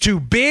 It's too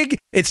big.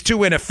 It's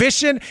too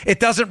inefficient. It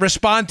doesn't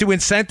respond to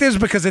incentives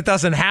because it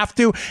doesn't have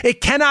to.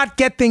 It cannot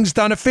get things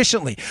done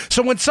efficiently.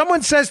 So when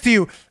someone says to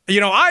you,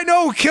 I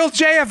know who killed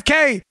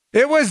JFK.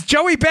 It was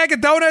Joey Bag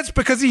of Donuts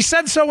because he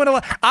said so.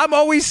 I'm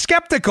always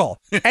skeptical.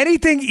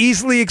 Anything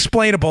easily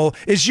explainable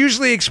is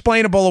usually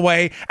explainable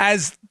away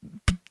as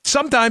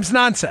sometimes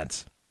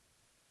nonsense.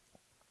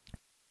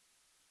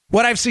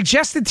 What I've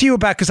suggested to you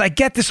about, because I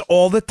get this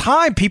all the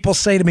time, people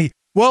say to me,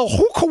 well,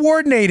 who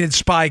coordinated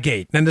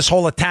Spygate and this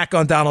whole attack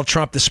on Donald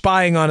Trump, the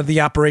spying on the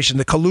operation,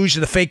 the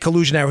collusion, the fake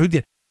collusion error, who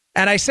did?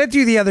 And I said to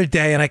you the other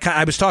day, and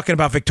I was talking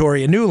about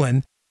Victoria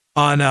Nuland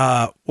on,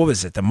 what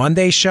was it, the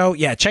Monday show?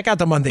 Yeah, check out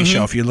the Monday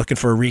show if you're looking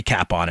for a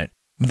recap on it,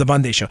 the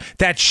Monday show,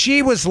 that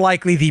she was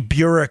likely the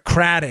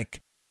bureaucratic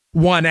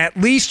one at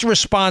least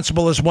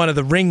responsible as one of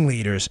the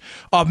ringleaders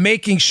of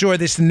making sure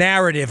this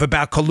narrative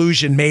about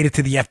collusion made it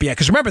to the FBI.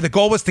 Because remember, the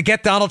goal was to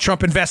get Donald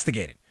Trump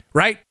investigated,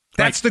 right?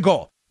 That's the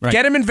goal. Right.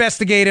 Get him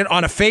investigated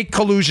on a fake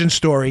collusion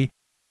story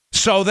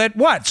so that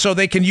what? So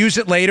they can use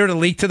it later to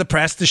leak to the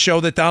press to show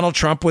that Donald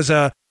Trump was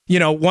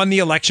won the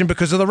election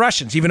because of the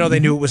Russians, even though they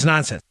knew it was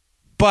nonsense.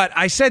 But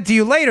I said to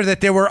you later that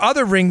there were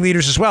other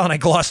ringleaders as well, and I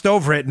glossed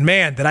over it. And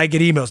man, did I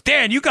get emails.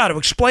 Dan, you got to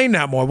explain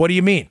that more. What do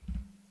you mean?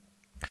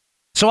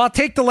 So I'll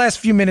take the last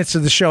few minutes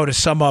of the show to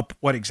sum up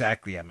what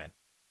exactly I meant.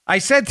 I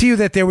said to you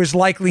that there was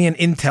likely an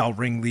intel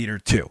ringleader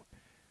too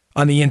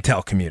on the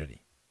intel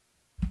community.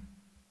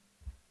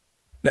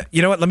 Now,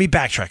 you know what? Let me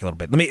backtrack a little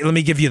bit. Let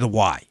me give you the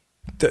why.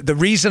 The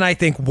reason I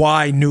think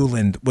why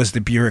Nuland was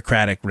the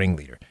bureaucratic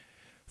ringleader.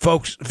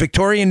 Folks,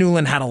 Victoria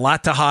Nuland had a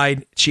lot to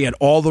hide. She had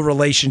all the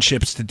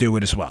relationships to do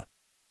it as well.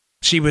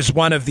 She was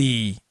one of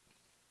the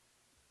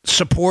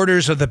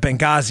supporters of the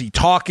Benghazi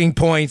talking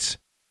points.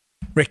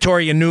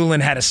 Victoria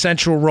Nuland had a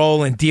central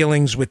role in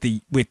dealings with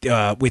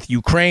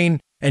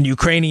Ukraine and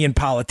Ukrainian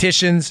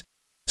politicians.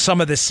 Some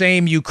of the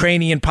same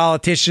Ukrainian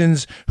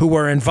politicians who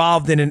were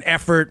involved in an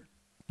effort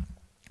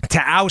to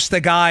oust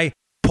the guy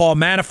Paul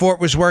Manafort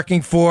was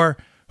working for,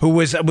 who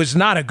was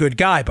not a good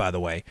guy, by the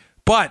way.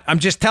 But I'm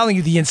just telling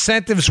you, the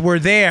incentives were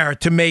there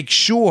to make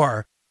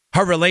sure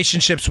her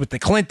relationships with the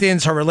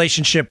Clintons, her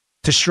relationship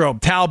to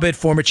Strobe Talbot,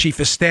 former chief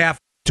of staff,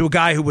 to a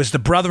guy who was the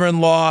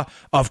brother-in-law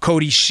of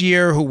Cody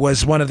Shear, who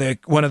was one of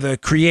the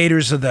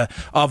creators of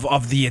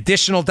the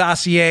additional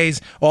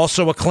dossiers,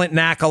 also a Clinton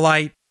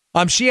acolyte.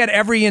 She had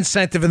every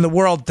incentive in the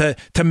world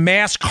to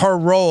mask her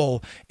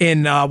role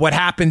in what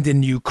happened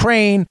in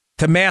Ukraine,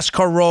 to mask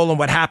her role in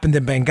what happened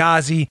in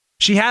Benghazi.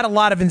 She had a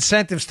lot of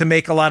incentives to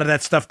make a lot of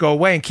that stuff go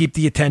away and keep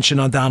the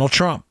attention on Donald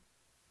Trump.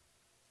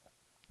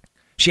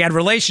 She had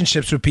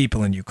relationships with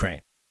people in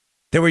Ukraine.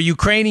 There were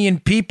Ukrainian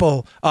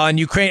people, a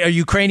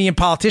Ukrainian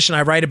politician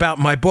I write about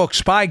in my book,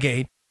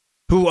 Spygate,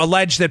 who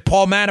alleged that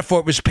Paul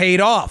Manafort was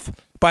paid off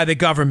by the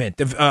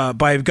government,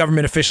 by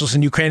government officials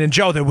in Ukraine. And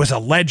Joe, there was a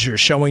ledger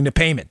showing the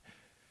payment.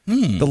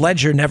 The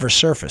ledger never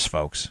surfaced,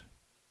 folks.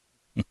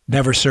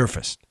 Never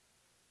surfaced.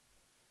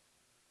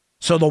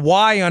 So the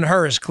why on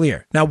her is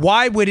clear. Now,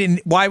 why would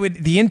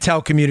the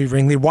intel community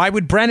ringleader, why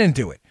would Brennan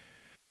do it?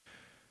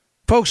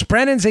 Folks,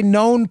 Brennan's a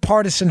known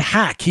partisan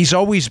hack. He's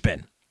always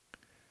been.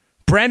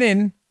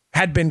 Brennan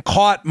had been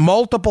caught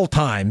multiple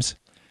times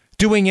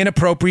doing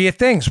inappropriate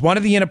things. One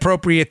of the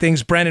inappropriate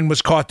things Brennan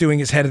was caught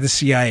doing as head of the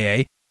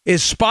CIA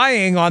is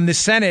spying on the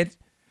Senate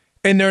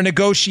in their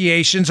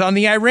negotiations on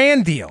the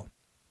Iran deal.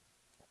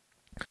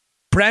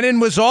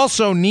 Brennan was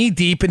also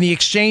knee-deep in the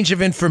exchange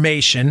of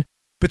information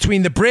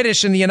between the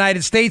British and the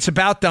United States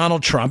about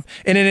Donald Trump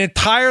in an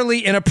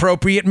entirely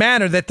inappropriate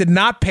manner that did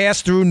not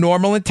pass through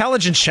normal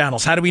intelligence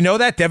channels. How do we know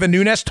that? Devin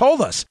Nunes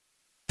told us.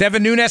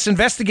 Devin Nunes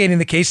investigating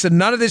the case said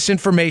none of this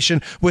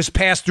information was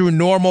passed through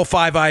normal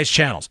Five Eyes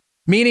channels,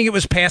 meaning it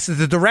was passed at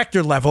the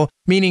director level,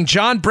 meaning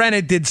John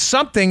Brennan did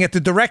something at the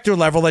director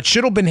level that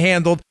should have been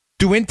handled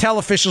through intel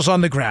officials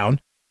on the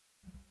ground,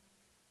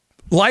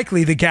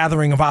 likely the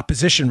gathering of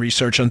opposition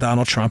research on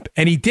Donald Trump,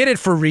 and he did it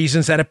for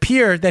reasons that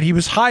appeared that he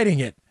was hiding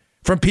it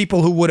from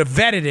people who would have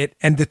vetted it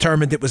and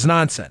determined it was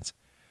nonsense.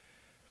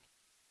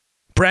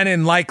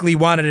 Brennan likely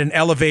wanted an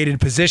elevated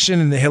position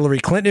in the Hillary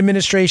Clinton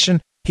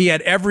administration. He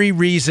had every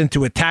reason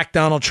to attack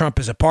Donald Trump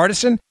as a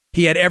partisan.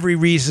 He had every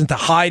reason to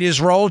hide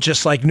his role,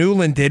 just like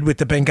Nuland did with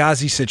the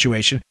Benghazi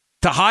situation,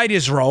 to hide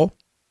his role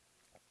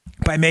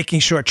by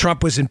making sure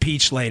Trump was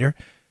impeached later.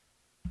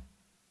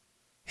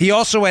 He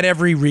also had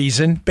every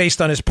reason,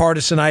 based on his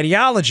partisan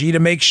ideology, to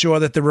make sure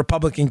that the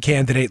Republican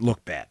candidate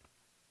looked bad.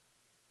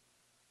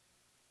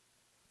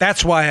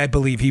 That's why I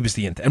believe he was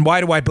the intent. And why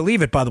do I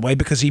believe it, by the way?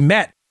 Because he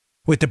met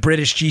with the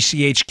British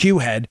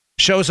GCHQ head,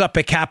 shows up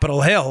at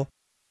Capitol Hill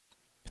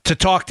to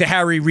talk to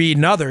Harry Reid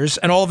and others,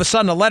 and all of a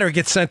sudden a letter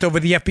gets sent over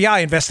the FBI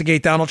to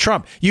investigate Donald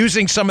Trump,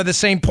 using some of the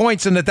same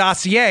points in the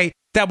dossier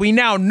that we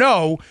now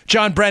know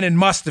John Brennan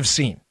must have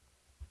seen.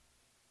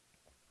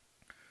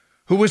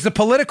 Who was the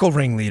political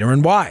ringleader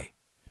and why?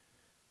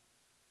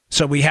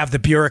 So we have the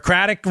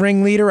bureaucratic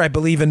ringleader, I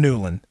believe, in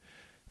Nuland,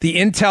 the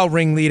intel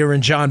ringleader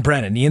in John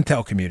Brennan, the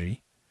intel community.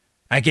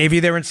 I gave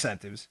you their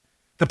incentives.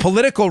 The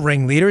political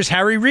ringleader is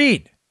Harry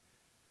Reid.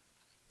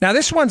 Now,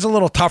 this one's a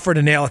little tougher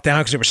to nail it down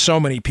because there were so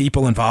many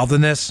people involved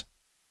in this.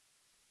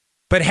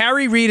 But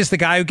Harry Reid is the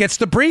guy who gets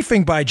the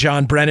briefing by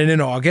John Brennan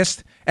in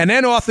August and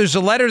then authors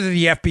a letter to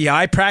the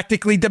FBI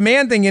practically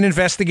demanding an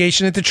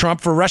investigation into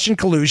Trump for Russian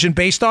collusion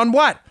based on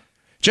what?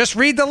 Just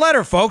read the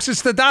letter, folks.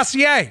 It's the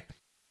dossier.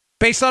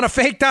 Based on a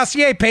fake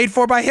dossier paid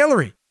for by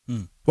Hillary.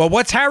 Well,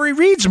 what's Harry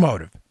Reid's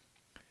motive?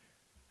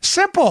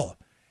 Simple.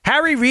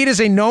 Harry Reid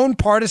is a known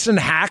partisan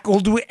hack who will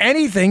do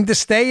anything to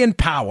stay in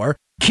power,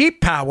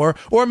 keep power,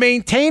 or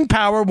maintain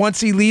power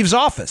once he leaves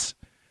office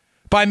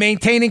by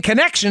maintaining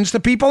connections to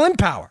people in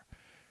power.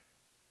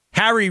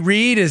 Harry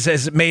Reid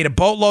has made a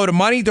boatload of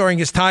money during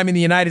his time in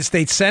the United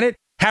States Senate.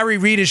 Harry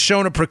Reid has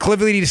shown a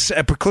proclivity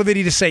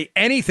to say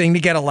anything to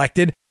get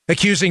elected,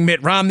 accusing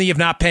Mitt Romney of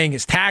not paying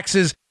his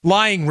taxes,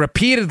 lying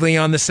repeatedly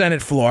on the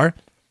Senate floor.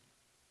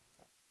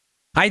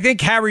 I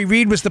think Harry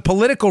Reid was the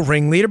political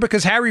ringleader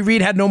because Harry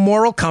Reid had no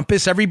moral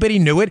compass. Everybody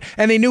knew it,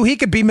 and they knew he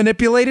could be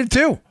manipulated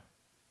too.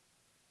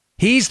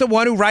 He's the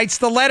one who writes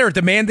the letter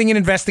demanding an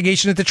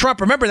investigation into Trump.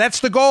 Remember,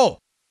 that's the goal.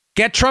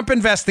 Get Trump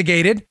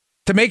investigated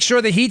to make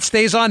sure the heat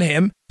stays on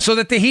him so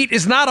that the heat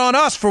is not on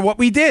us for what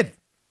we did.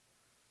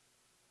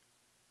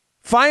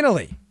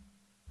 Finally,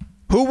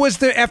 who was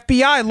the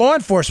FBI law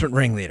enforcement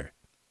ringleader?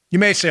 You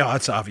may say, oh,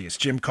 it's obvious,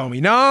 Jim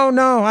Comey.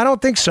 No, I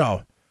don't think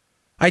so.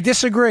 I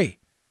disagree.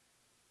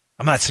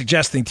 I'm not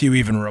suggesting to you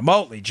even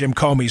remotely Jim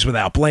Comey's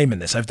without blame in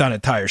this. I've done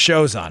entire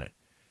shows on it.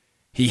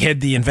 He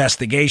hid the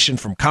investigation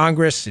from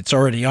Congress. It's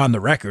already on the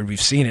record. We've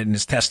seen it in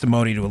his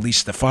testimony to Elise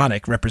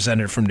Stefanik,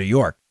 representative from New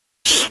York.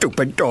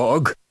 Stupid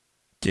dog.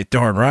 You're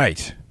darn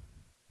right.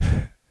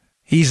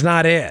 He's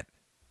not it.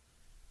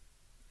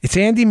 It's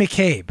Andy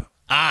McCabe,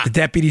 the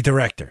deputy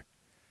director.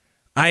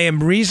 I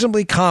am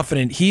reasonably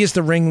confident he is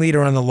the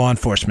ringleader on the law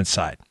enforcement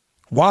side.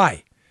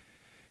 Why?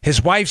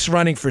 His wife's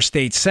running for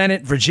state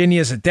senate.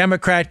 Virginia's a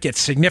Democrat,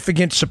 gets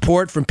significant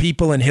support from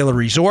people in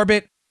Hillary's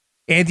orbit.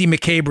 Andy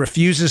McCabe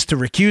refuses to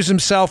recuse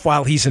himself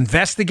while he's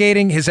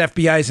investigating. His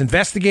FBI is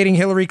investigating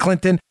Hillary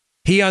Clinton.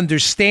 He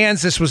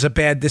understands this was a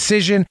bad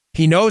decision.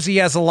 He knows he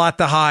has a lot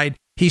to hide.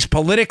 He's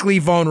politically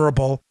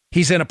vulnerable.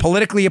 He's in a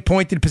politically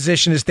appointed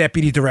position as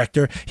deputy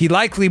director. He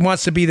likely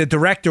wants to be the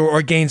director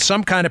or gain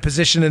some kind of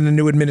position in the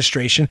new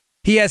administration.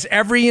 He has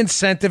every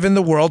incentive in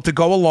the world to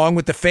go along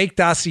with the fake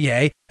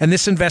dossier and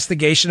this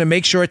investigation and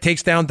make sure it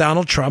takes down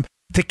Donald Trump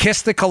to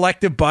kiss the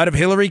collective butt of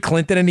Hillary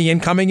Clinton and the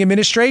incoming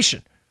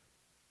administration.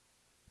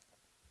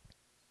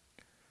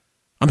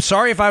 I'm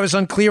sorry if I was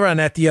unclear on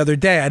that the other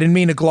day. I didn't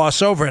mean to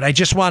gloss over it. I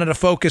just wanted to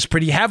focus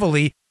pretty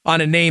heavily on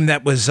a name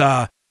that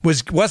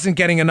wasn't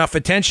getting enough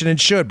attention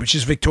and should, which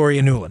is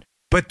Victoria Nuland.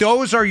 But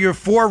those are your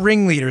four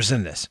ringleaders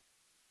in this.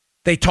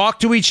 They talk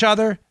to each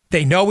other.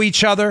 They know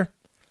each other.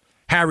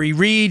 Harry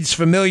Reid's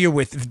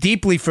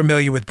deeply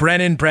familiar with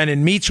Brennan.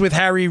 Brennan meets with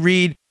Harry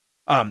Reid.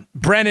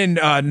 Brennan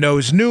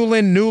knows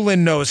Nuland.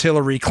 Nuland knows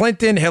Hillary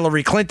Clinton.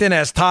 Hillary Clinton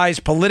has ties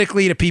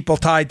politically to people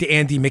tied to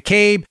Andy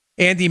McCabe.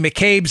 Andy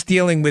McCabe's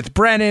dealing with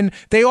Brennan.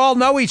 They all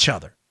know each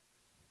other.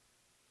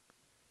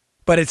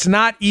 But it's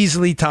not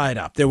easily tied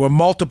up. There were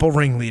multiple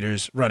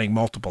ringleaders running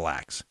multiple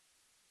acts.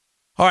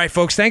 All right,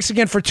 folks, thanks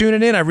again for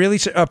tuning in. I really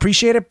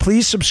appreciate it.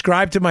 Please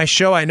subscribe to my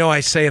show. I know I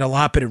say it a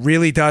lot, but it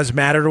really does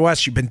matter to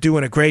us. You've been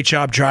doing a great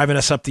job driving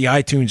us up the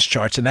iTunes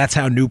charts, and that's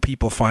how new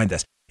people find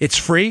us. It's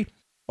free.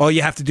 All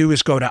you have to do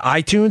is go to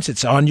iTunes.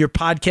 It's on your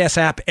podcast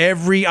app.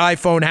 Every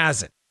iPhone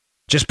has it.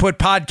 Just put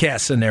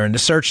podcasts in there in the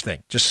search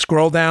thing. Just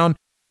scroll down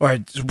or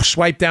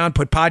swipe down,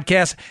 put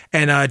podcasts,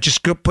 and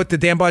just go put the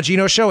Dan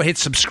Bongino Show. Hit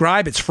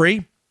subscribe. It's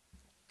free.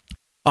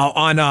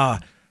 On other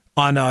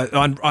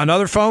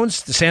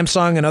phones, the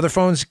Samsung and other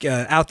phones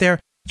out there,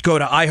 go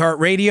to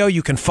iHeartRadio.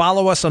 You can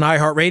follow us on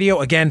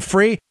iHeartRadio. Again,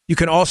 free. You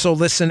can also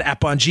listen at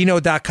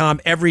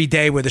Bongino.com every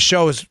day, where the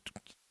show is,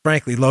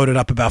 frankly, loaded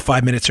up about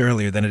 5 minutes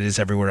earlier than it is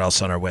everywhere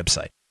else on our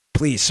website.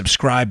 Please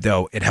subscribe,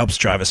 though. It helps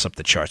drive us up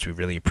the charts. We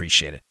really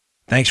appreciate it.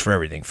 Thanks for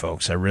everything,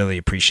 folks. I really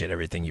appreciate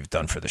everything you've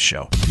done for the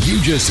show. You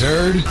just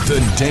heard The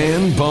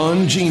Dan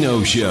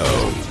Bongino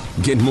Show.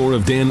 Get more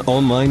of Dan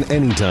online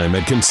anytime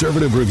at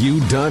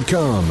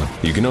conservativereview.com.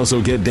 You can also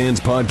get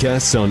Dan's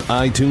podcasts on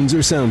iTunes or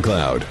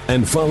SoundCloud.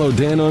 And follow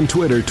Dan on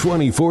Twitter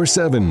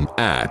 24/7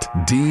 at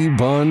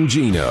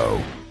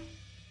DBongino.